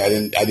 Like,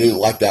 I didn't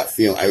like that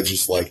feeling. I was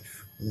just like,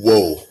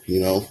 whoa,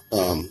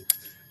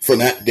 From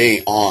that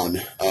day on,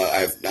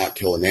 I've not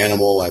killed an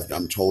animal.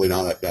 I'm totally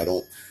not,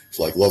 it's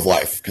like love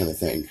life kind of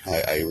thing.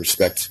 I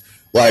respect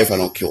life. I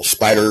don't kill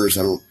spiders.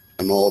 I'm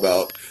all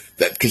about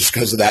that just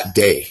because of that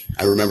day.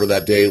 I remember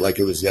that day like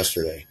it was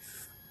yesterday.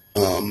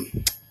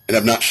 And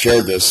I've not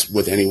shared this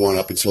with anyone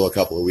up until a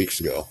couple of weeks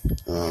ago.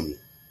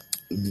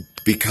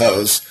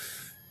 Because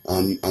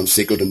on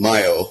Cinco de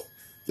Mayo,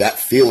 that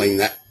feeling,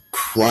 that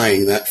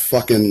crying, that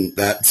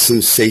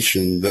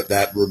sensation,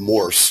 that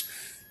remorse,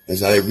 is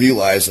that I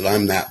realized that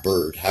I'm that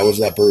bird. I was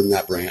that bird in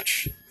that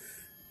branch.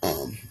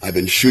 I've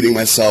been shooting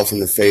myself in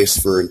the face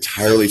for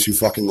entirely too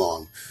fucking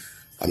long.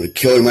 I've been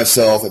killing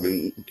myself. I've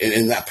been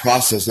in that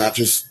process, not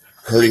just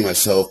hurting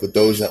myself, but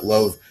those that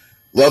love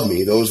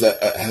me, those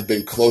that have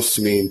been close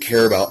to me and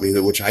care about me,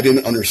 which I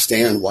didn't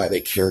understand why they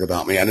cared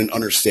about me. I didn't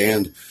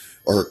understand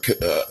or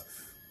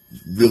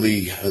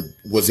really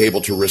was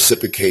able to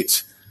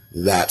reciprocate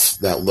that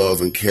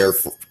love and care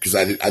because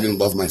I didn't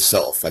love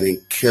myself. I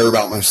didn't care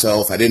about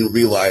myself. I didn't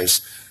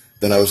realize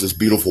that I was this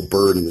beautiful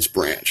bird in this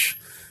branch.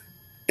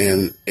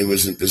 And it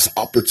was this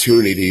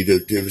opportunity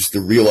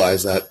to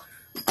realize that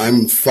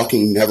I'm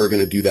fucking never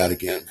going to do that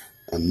again.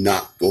 I'm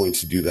not going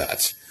to do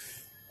that.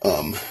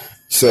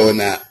 So in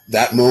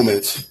that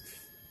moment,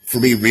 for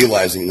me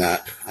realizing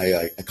that,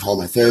 I called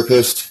my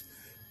therapist,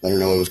 let her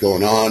know what was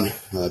going on,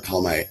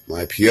 called my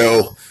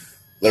PO,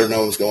 let her know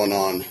what was going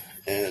on,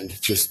 and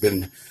just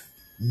been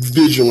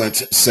vigilant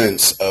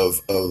sense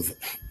of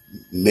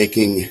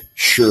making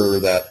sure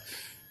that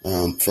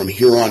from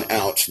here on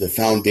out, the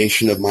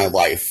foundation of my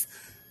life,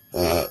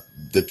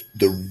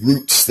 the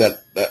roots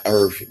that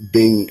are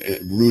being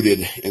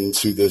rooted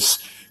into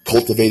this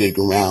cultivated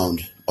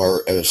ground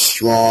are as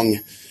strong,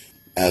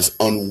 as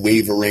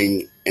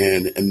unwavering,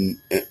 and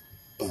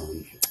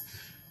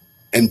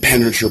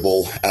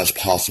impenetrable as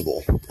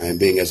possible. I'm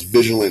being as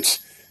vigilant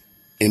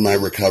in my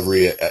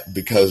recovery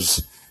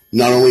because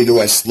not only do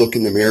I look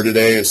in the mirror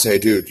today and say,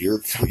 dude,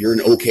 you're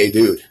an okay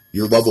dude.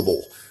 You're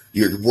lovable.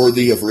 You're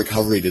worthy of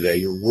recovery today.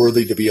 You're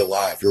worthy to be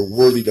alive. You're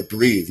worthy to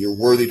breathe. You're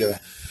worthy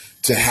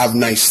to have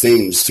nice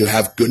things, to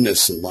have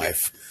goodness in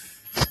life.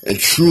 And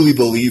truly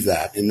believe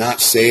that and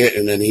not say it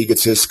and then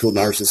egotistical,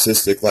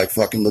 narcissistic, like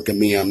fucking look at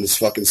me, I'm this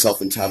fucking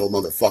self-entitled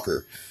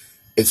motherfucker.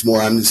 It's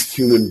more I'm this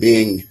human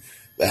being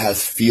that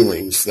has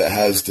feelings, that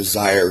has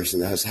desires,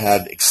 and has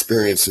had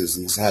experiences,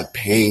 and has had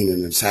pain,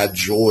 and has had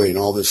joy, and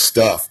all this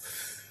stuff,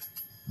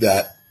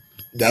 that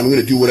I'm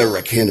going to do whatever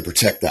I can to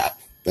protect that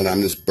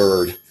I'm this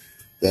bird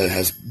that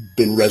has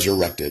been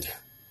resurrected.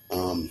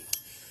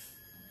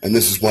 And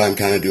this is why I'm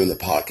kind of doing the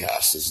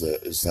podcast, is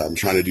that I'm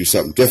trying to do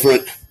something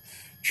different,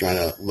 trying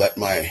to let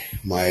my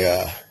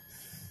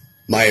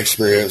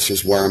experience,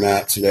 just where I'm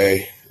at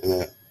today,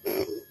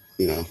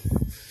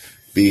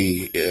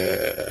 be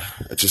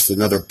just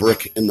another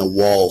brick in the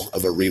wall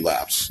of a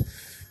relapse.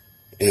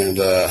 And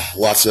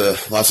lots of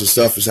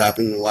stuff has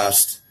happened in the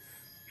last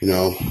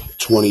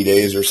 20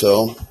 days or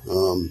so.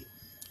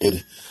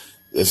 And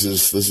this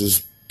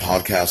is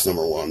podcast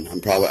number one. I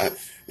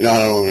don't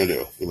know what I'm going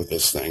to do with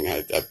this thing.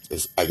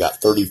 I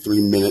got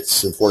 33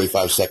 minutes and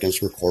 45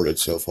 seconds recorded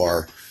so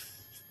far.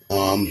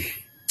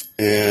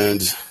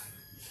 And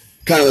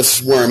kind of this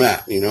is where I'm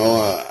at,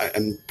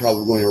 I'm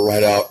probably going to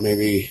write out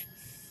maybe,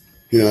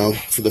 for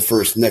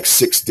the next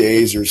 6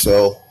 days or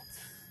so,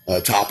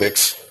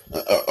 topics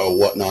or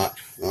whatnot.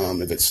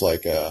 If it's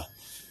like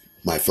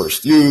my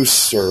first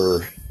use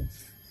or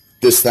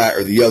this, that,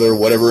 or the other,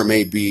 whatever it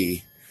may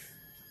be,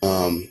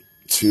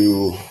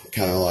 to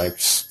kind of like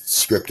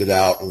script it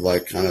out of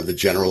like kind of the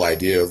general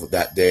idea of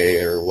that day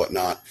or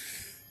whatnot.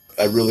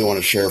 I really want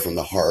to share from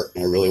the heart,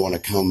 and I really want to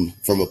come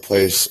from a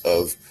place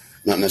of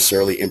not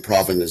necessarily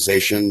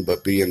improvisation,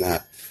 but be in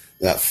that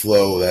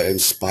flow, that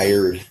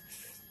inspired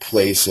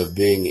place of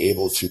being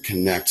able to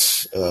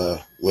connect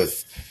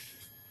with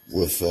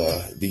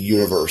the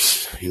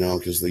universe,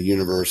 because the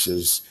universe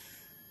is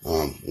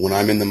when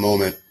I'm in the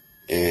moment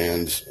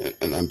and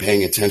I'm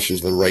paying attention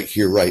to the right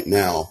here, right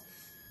now,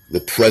 the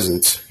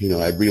present.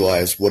 I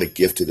realize what a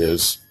gift it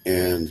is,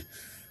 and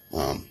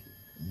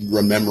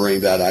remembering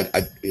that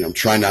I'm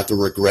trying not to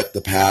regret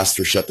the past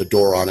or shut the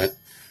door on it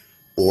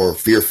or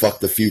fear fuck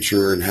the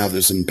future and have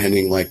this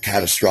impending like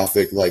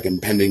catastrophic like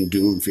impending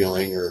doom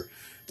feeling, or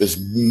this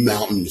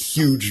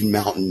huge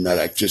mountain that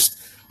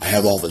I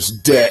have all this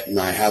debt and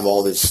I have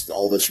all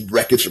this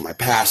wreckage in my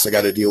past I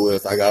got to deal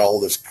with. I got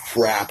all this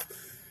crap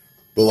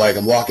but like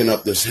I'm walking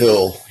up this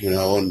hill,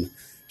 and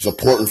it's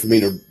important for me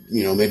to,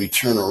 maybe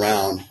turn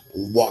around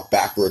and walk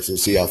backwards and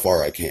see how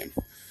far I came.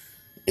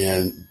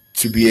 And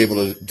to be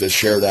able to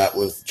share that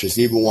with just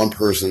even one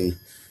person,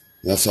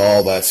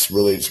 that's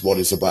really what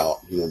it's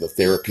about. The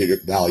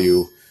therapeutic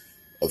value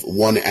of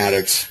one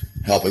addict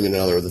helping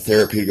another, the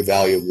therapeutic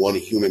value of one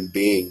human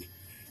being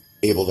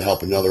able to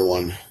help another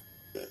one,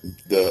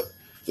 the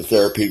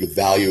therapeutic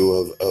value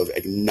of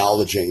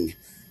acknowledging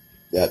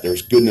that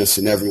there's goodness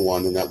in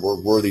everyone and that we're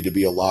worthy to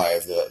be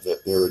alive,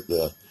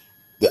 the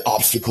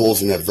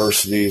obstacles and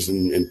adversities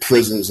and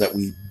prisons that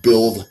we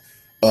build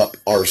up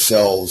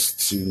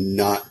ourselves to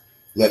not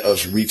let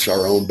us reach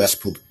our own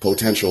best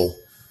potential.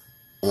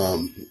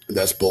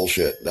 That's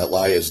bullshit. That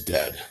lie is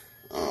dead.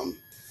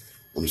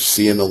 I'm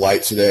seeing the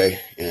light today,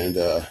 and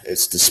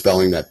it's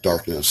dispelling that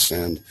darkness.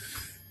 And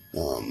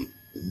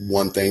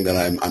one thing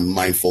that I'm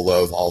mindful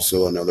of,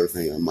 also another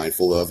thing I'm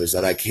mindful of, is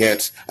that I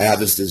have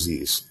this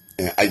disease.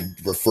 And I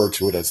refer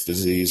to it as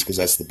disease because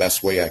that's the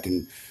best way I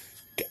can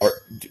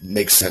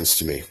make sense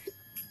to me,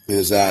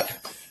 is that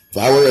if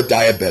I were a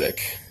diabetic,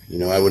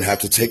 I would have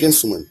to take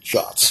insulin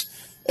shots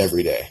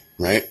every day,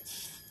 right,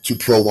 to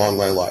prolong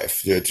my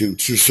life, to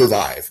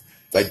survive.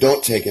 If I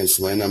don't take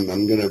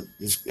insulin,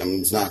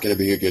 it's not going to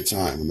be a good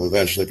time. I'm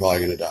eventually probably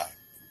going to die.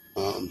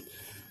 On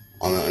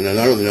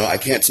another note, I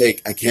can't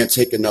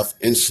take enough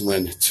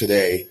insulin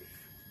today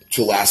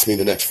to last me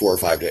the next 4 or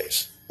 5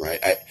 days, right?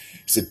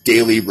 It's a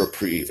daily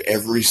reprieve.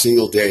 Every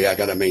single day I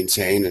got to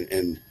maintain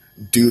and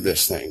do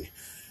this thing.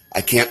 I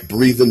can't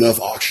breathe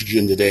enough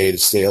oxygen today to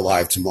stay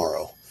alive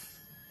tomorrow.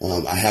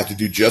 I have to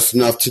do just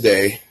enough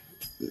today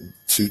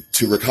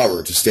to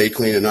recover, to stay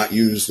clean and not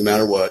used no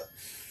matter what.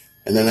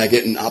 And then I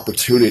get an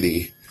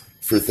opportunity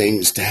for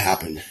things to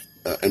happen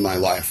in my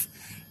life.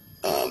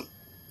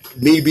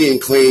 Me being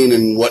clean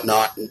and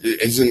whatnot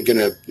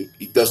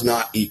does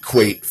not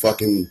equate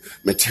fucking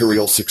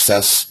material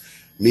success.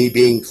 Me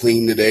being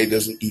clean today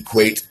doesn't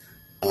equate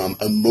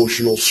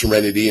emotional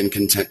serenity and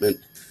contentment.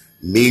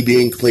 Me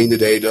being clean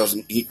today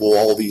doesn't equal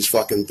all these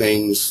fucking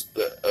things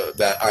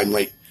that I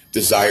might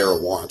desire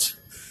or want.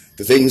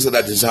 The things that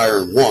I desire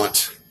and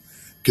want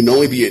can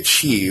only be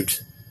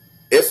achieved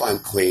if I'm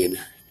clean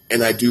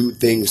and I do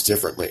things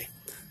differently.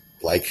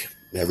 Like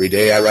every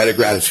day I write a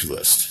gratitude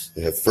list.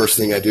 The first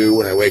thing I do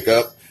when I wake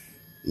up,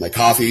 my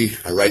coffee,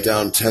 I write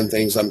down 10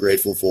 things I'm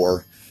grateful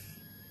for.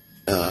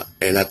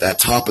 And at the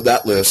top of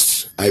that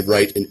list, I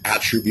write an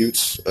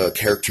attributes, a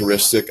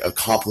characteristic, a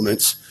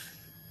compliments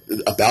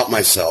about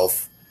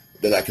myself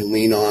that I can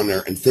lean on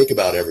and think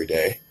about every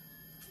day.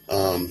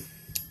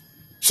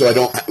 So I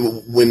don't,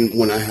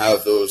 when I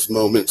have those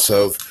moments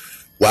of,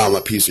 wow, I'm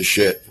a piece of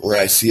shit, where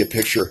I see a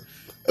picture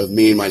of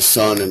me and my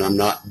son and I'm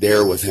not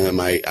there with him,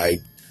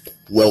 I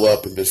well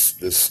up in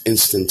this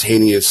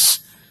instantaneous,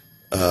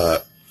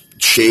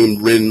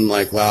 shame-ridden,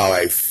 like, wow,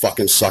 I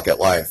fucking suck at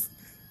life.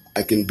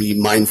 I can be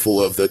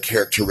mindful of the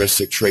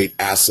characteristic, trait,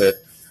 asset,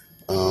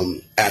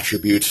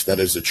 attributes that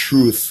is a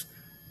truth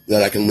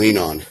that I can lean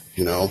on,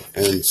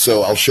 And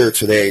so I'll share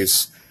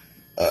today's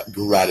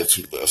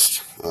gratitude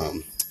list.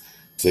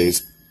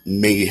 Today's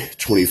May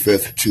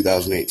 25th,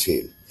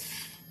 2018.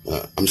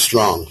 I'm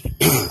strong.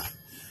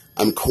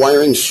 I'm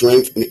acquiring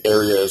strength in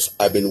areas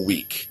I've been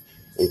weak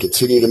and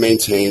continue to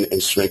maintain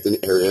and strengthen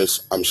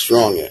areas I'm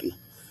strong in.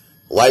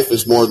 Life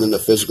is more than the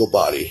physical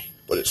body,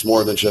 but it's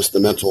more than just the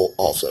mental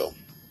also.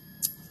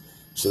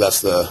 So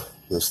that's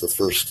the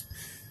first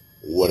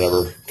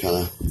whatever kind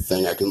of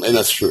thing I can, and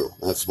that's true.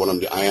 That's what I'm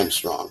doing. I am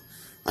strong.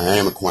 I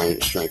am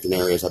acquiring strength in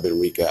areas I've been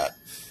weak at.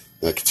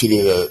 And I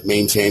continue to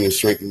maintain and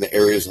strengthen the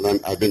areas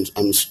that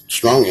I'm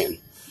strong in.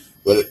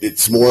 But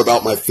it's more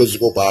about my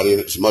physical body, and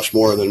it's much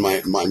more than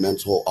my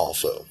mental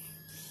also.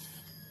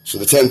 So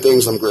the 10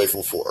 things I'm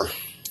grateful for.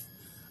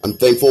 I'm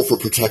thankful for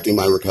protecting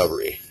my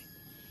recovery.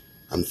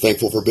 I'm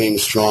thankful for being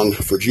strong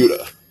for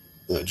Judah.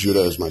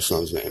 Judah is my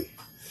son's name.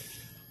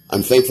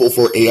 I'm thankful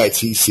for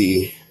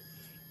AITC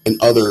and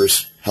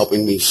others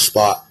helping me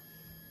spot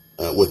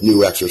with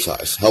new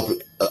exercise,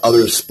 helping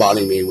others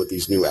spotting me with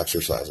these new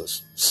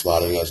exercises.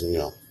 Spotting as in,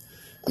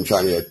 I'm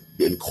trying to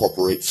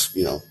incorporate,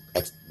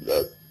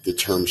 the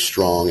term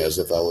strong as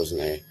if I was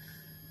in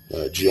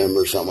a gym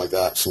or something like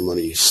that,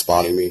 somebody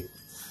spotting me.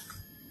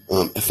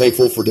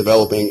 Thankful for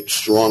developing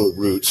strong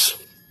roots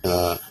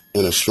and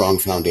a strong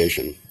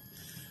foundation.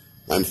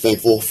 I'm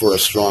thankful for a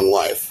strong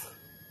life.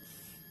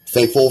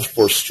 Thankful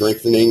for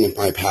strengthening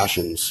my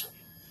passions.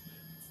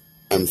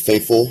 I'm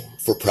thankful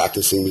for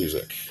practicing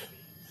music.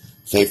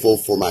 Thankful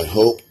for my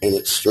hope and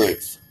its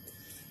strength.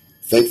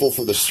 Thankful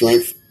for the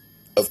strength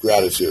of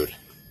gratitude.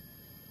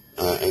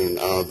 And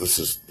I don't know if this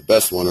is the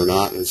best one or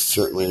not. It's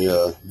certainly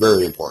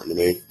very important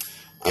to me.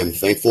 I'm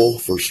thankful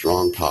for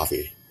strong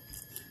coffee.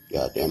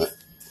 God damn it.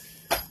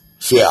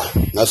 So yeah,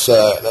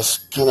 that's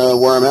kind of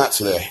where I'm at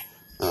today.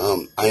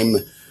 I'm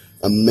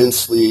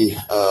immensely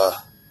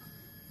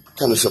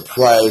kind of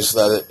surprised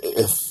that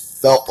it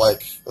felt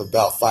like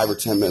about 5 or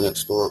 10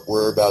 minutes.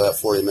 We're about at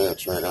 40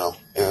 minutes right now.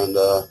 And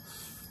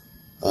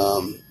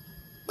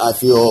I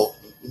feel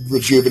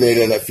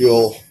rejuvenated. I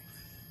feel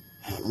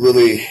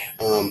really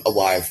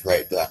alive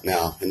right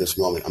now in this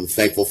moment. I'm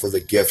thankful for the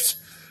gift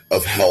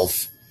of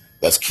health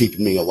that's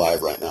keeping me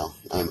alive right now.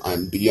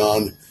 I'm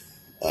beyond.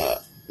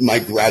 My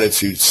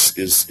gratitude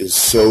is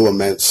so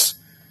immense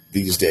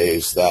these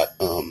days that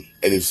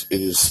it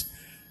is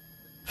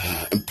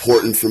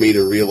important for me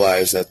to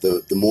realize that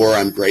the more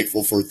I'm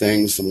grateful for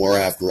things, the more I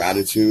have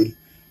gratitude,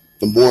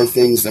 the more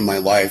things in my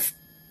life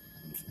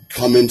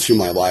come into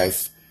my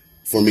life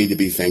for me to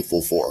be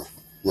thankful for,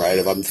 right?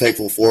 If I'm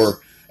thankful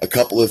for a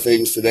couple of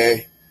things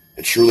today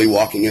and truly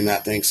walking in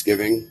that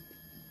Thanksgiving,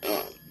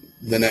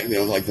 the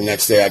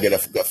next day I get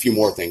a few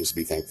more things to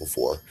be thankful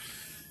for.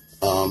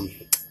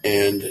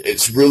 And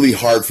it's really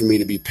hard for me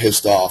to be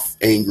pissed off,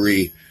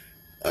 angry,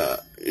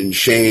 in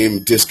shame,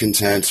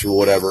 discontent, or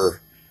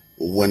whatever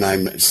when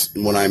I'm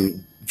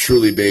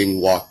truly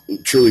being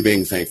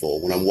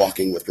thankful, when I'm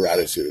walking with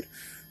gratitude.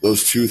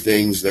 Those two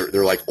things,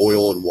 they're like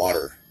oil and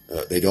water.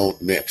 They don't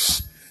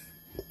mix.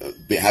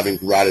 Having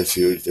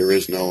gratitude, there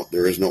is no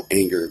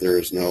anger, there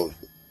is no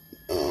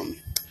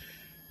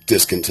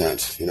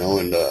discontent,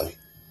 and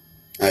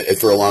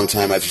for a long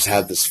time I just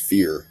had this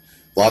fear,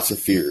 lots of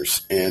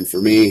fears, and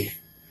for me,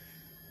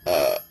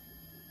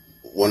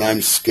 when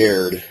I'm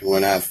scared,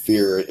 when I have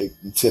fear, it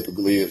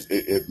typically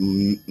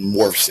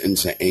morphs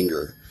into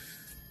anger.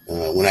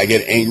 When I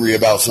get angry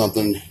about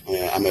something,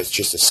 I'm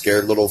just a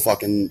scared little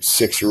fucking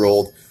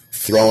 6-year-old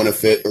throwing a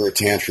fit or a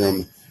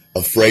tantrum,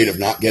 afraid of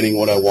not getting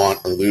what I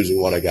want or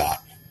losing what I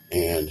got.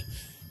 And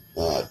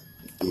I'm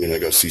going to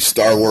go see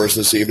Star Wars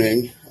this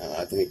evening.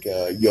 I think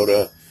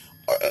Yoda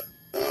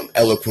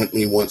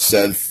eloquently once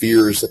said,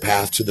 fear is the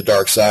path to the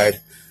dark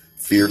side.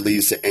 Fear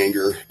leads to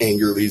anger.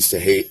 Anger leads to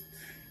hate.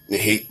 And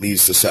hate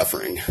leads to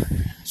suffering.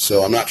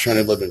 So I'm not trying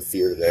to live in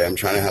fear today. I'm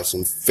trying to have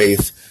some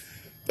faith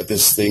that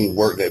this thing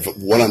works, that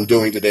what I'm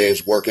doing today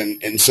is working.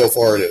 And so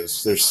far it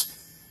is. There's,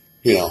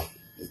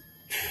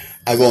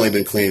 I've only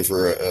been clean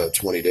for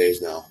 20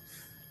 days now.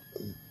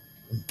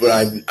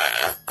 But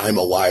I'm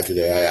alive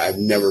today. I've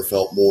never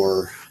felt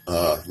more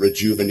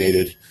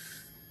rejuvenated,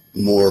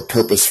 more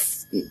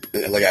purpose,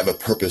 like I have a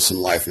purpose in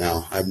life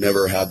now. I've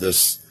never had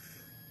this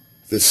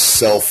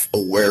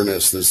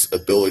self-awareness, this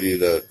ability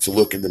to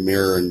look in the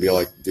mirror and be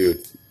like,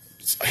 dude,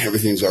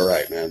 everything's all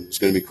right, man. It's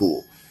going to be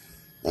cool.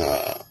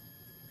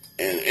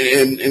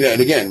 And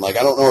again, like,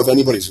 I don't know if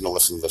anybody's going to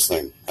listen to this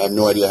thing. I have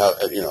no idea how,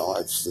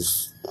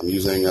 I'm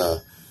using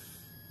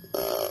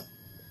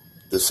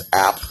this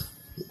app.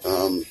 I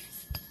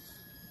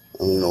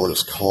don't even know what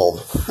it's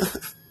called.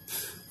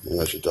 Maybe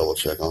I should double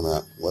check on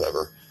that.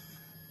 Whatever.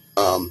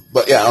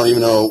 But yeah, I don't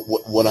even know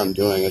what I'm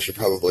doing. I should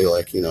probably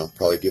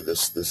probably give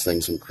this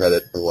thing some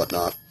credit or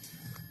whatnot.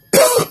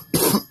 I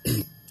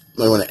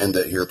want to end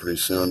it here pretty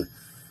soon.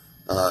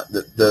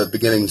 The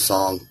beginning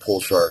song,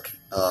 Pull Shark.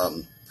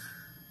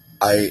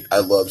 I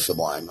love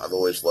Sublime. I've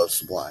always loved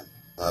Sublime.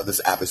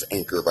 This app is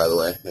Anchor, by the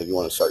way. Maybe you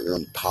want to start your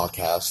own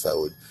podcast. That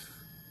would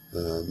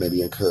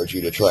maybe encourage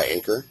you to try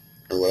Anchor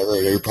or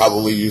whatever. You're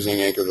probably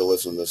using Anchor to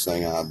listen to this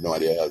thing. I have no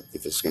idea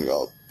if it's going to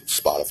go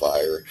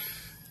Spotify or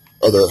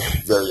other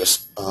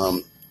various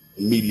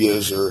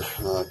medias or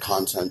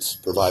content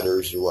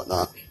providers or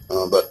whatnot.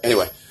 But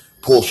anyway,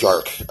 Pull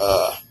Shark,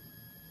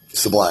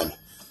 Sublime.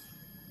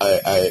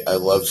 I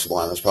love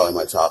Sublime. That's probably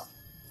my top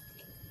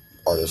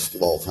artist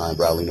of all time,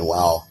 Bradley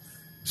Nowell.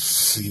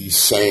 He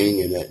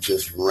sang, and it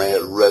just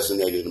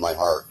resonated in my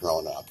heart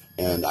growing up.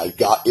 And I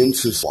got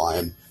into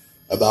Sublime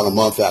about a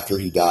month after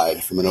he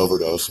died from an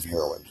overdose of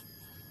heroin.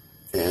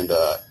 And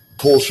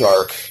Pull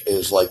Shark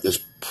is like this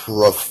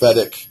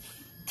prophetic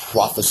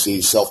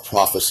prophecy,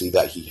 self-prophecy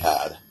that he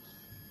had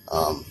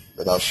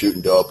about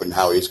shooting dope and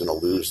how he's going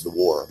to lose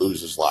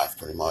his life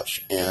pretty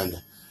much. And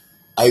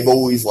I've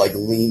always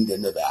leaned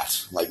into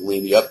that,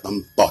 yep,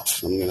 I'm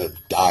fucked. I'm going to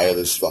die of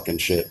this fucking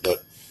shit.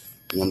 But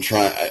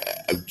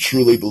I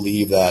truly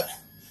believe that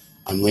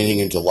I'm leaning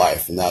into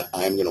life and that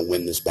I'm going to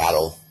win this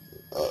battle.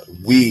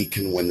 We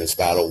can win this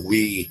battle.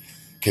 We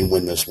can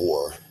win this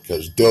war,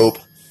 because dope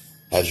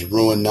has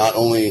ruined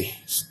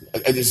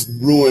it has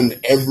ruined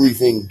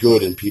everything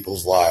good in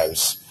people's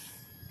lives.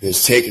 It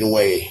has taken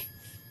away,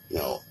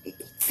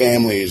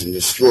 families and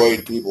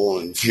destroyed people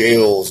in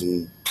jails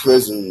and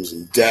prisons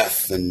and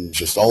death and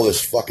just all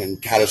this fucking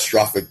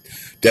catastrophic,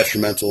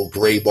 detrimental,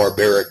 gray,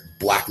 barbaric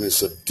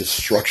blackness of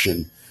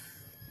destruction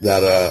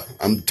that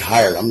I'm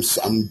tired.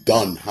 I'm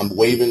done. I'm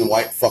waving the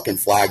white fucking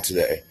flag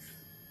today.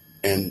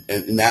 And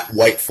that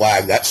white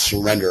flag, that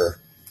surrender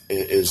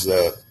is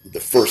the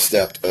first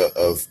step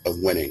of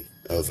winning,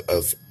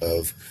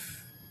 of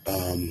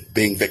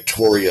being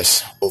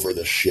victorious over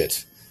the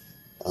shit.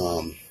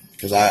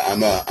 Because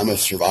I'm a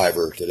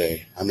survivor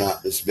today. I'm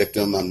not this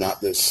victim. I'm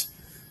not this,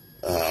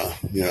 I'm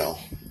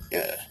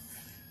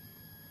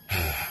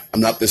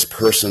not this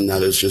person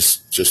that is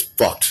just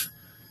fucked.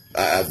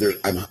 I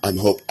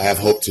have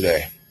hope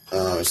today.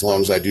 As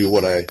long as I do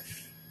what I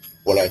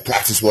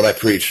practice, what I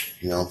preach,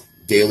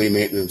 daily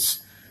maintenance,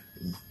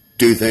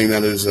 do things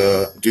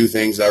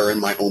that are in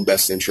my own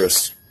best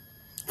interest.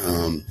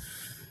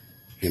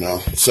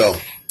 So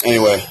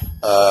Anyway,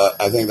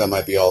 I think that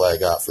might be all I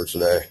got for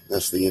today.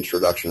 That's the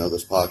introduction of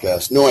this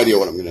podcast. No idea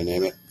what I'm going to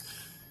name it.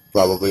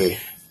 Probably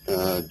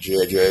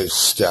JJ's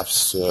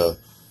Steps to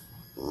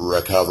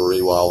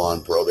Recovery while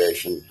on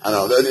probation. I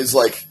don't know. It's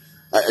like,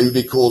 it would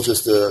be cool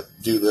just to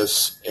do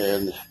this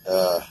and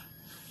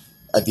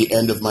at the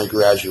end of my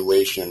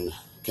graduation,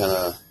 kind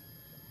of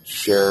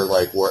share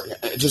like where,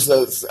 just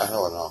as, I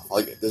don't know,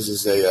 like this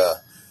is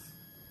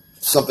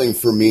something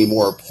for me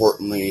more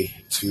importantly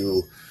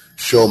to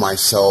show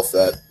myself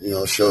that,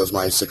 shows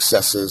my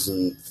successes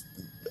and,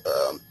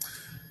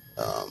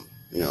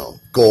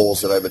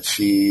 goals that I've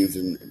achieved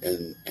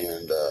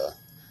and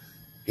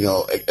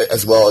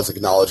as well as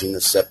acknowledging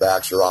the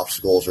setbacks or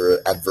obstacles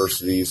or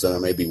adversities that I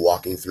may be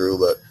walking through,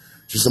 but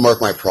just to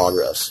mark my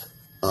progress.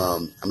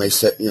 I may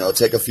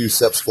take a few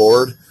steps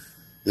forward,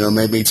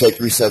 maybe take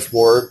 3 steps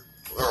forward,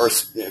 but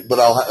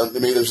there's going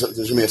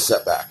to be a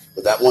setback,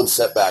 but that one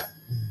setback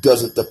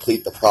doesn't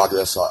deplete the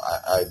progress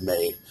I've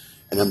made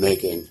and I'm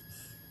making,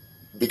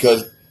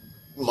 because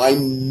my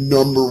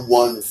number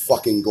one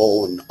fucking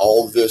goal in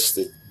all of this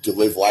to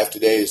live life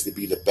today is to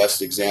be the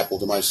best example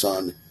to my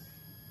son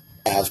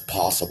as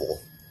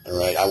possible. All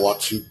right. I want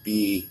to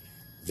be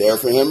there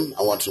for him.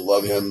 I want to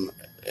love him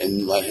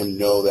and let him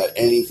know that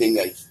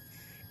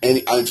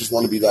I just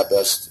want to be that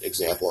best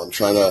example. I'm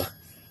trying to,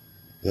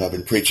 I've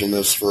been preaching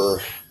this for,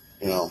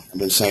 I've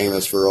been saying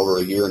this for over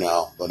a year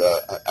now, but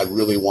I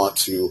really want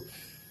to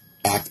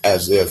act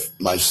as if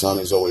my son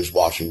is always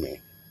watching me.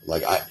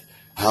 Like,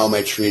 how am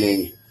I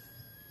treating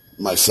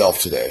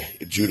myself today?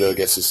 If Judah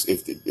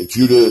if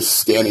Judah is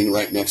standing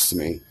right next to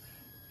me,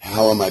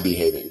 how am I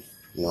behaving?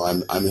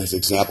 I'm his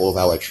example of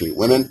how I treat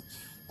women.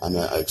 I'm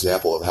an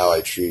example of how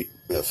I treat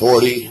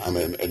authority. I'm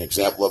an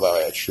example of how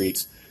I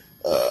treat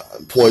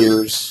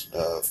employers,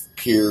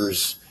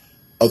 peers,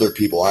 other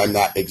people. I'm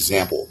that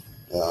example.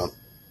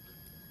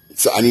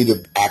 So I need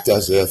to act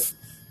as if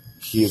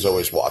he is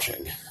always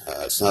watching.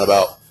 It's not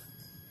about,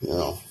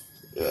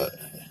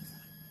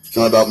 it's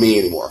not about me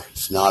anymore.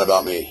 It's not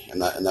about me,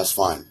 and that's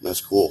fine.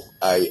 That's cool.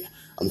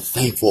 I'm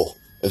thankful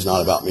it's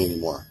not about me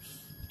anymore,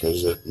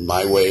 because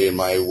my way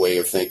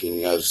of thinking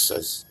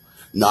is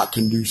not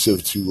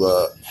conducive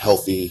to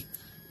healthy,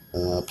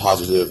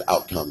 positive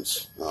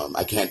outcomes.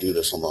 I can't do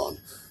this alone.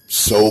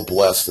 So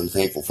blessed and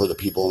thankful for the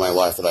people in my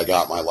life that I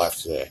got in my life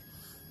today.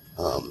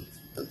 I'm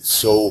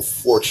so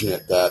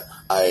fortunate that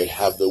I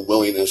have the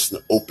willingness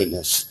and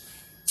openness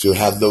to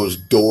have those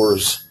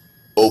doors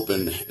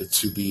open,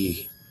 to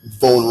be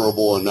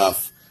vulnerable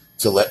enough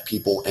to let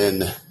people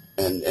in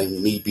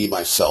and me be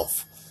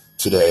myself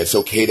today. It's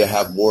okay to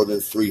have more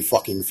than 3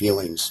 fucking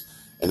feelings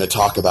and to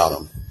talk about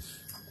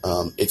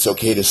them. It's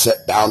okay to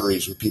set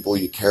boundaries with people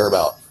you care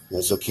about.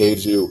 It's okay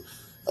to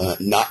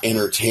not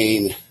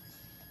entertain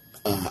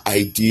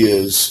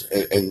ideas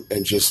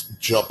and just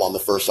jump on the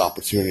first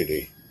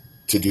opportunity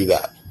to do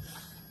that.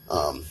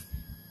 I'm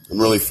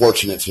really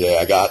fortunate today.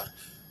 I got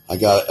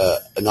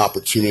an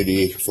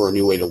opportunity for a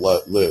new way to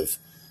live.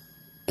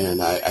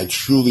 And I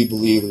truly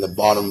believe in the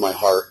bottom of my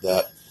heart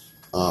that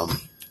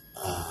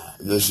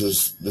this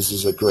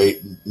is a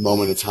great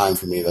moment of time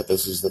for me, that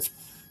this is the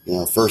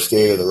first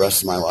day of the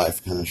rest of my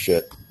life kind of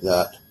shit,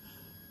 that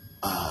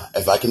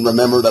if I can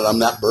remember that I'm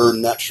that bird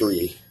in that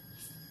tree,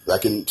 if I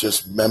can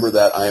just remember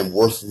that I am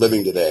worth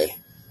living today,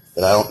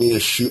 that I don't need to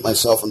shoot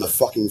myself in the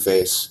fucking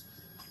face,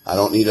 I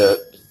don't need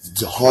to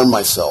harm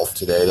myself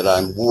today, that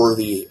I'm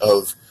worthy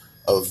of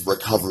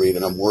recovery,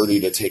 that I'm worthy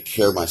to take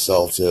care of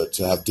myself, to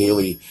have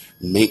daily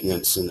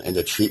maintenance and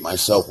to treat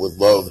myself with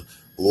love,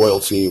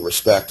 loyalty,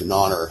 respect, and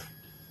honor.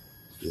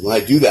 When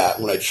I do that,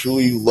 when I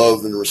truly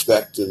love and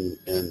respect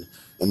and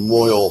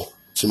loyal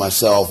to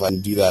myself, I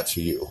can do that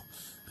to you.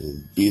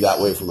 And be that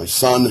way for my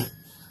son,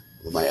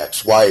 with my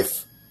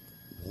ex-wife,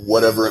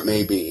 whatever it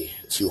may be,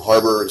 to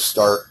harbor and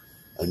start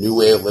a new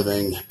way of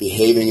living,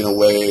 behaving in a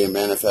way and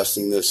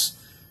manifesting this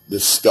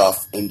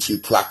stuff into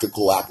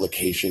practical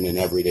application in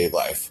everyday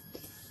life.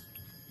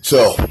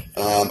 So,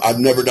 I've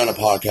never done a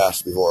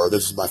podcast before.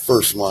 This is my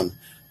first one.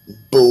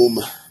 Boom.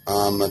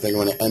 I think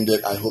I'm going to end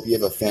it. I hope you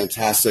have a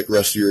fantastic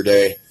rest of your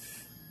day.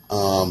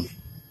 I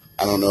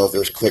don't know if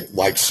there's click,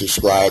 like,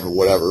 subscribe, or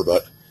whatever,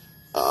 but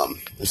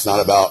it's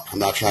not about, I'm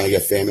not trying to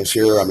get famous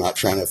here. I'm not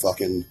trying to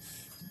fucking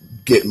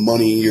get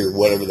money or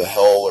whatever the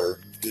hell, or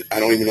I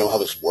don't even know how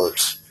this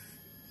works.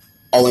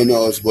 All I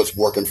know is what's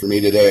working for me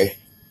today,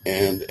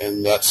 and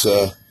that's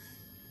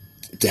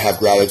to have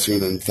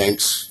gratitude and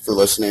thanks for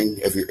listening.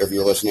 If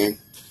you're listening,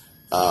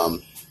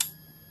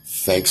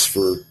 thanks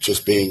for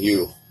just being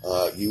you.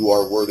 You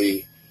are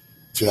worthy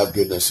to have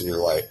goodness in your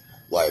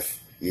life.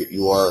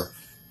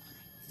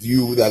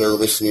 You that are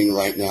listening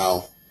right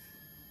now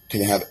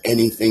can have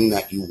anything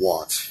that you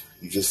want.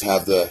 You just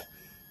have the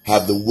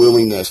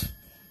willingness,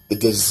 the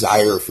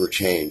desire for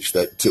change,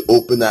 that to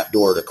open that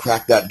door, to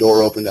crack that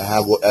door open, to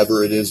have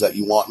whatever it is that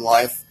you want in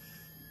life.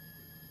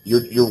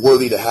 You're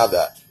worthy to have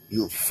that.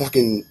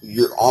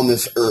 You're on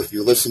this earth.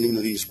 You're listening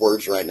to these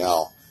words right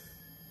now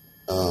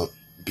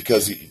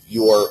because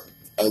you are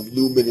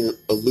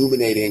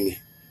illuminating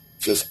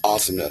just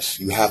awesomeness.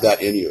 You have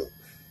that in you.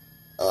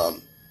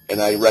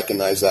 And I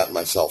recognize that in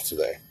myself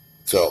today.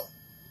 So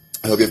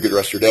I hope you have a good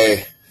rest of your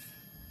day.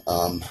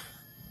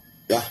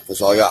 Yeah,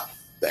 that's all I got.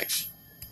 Thanks.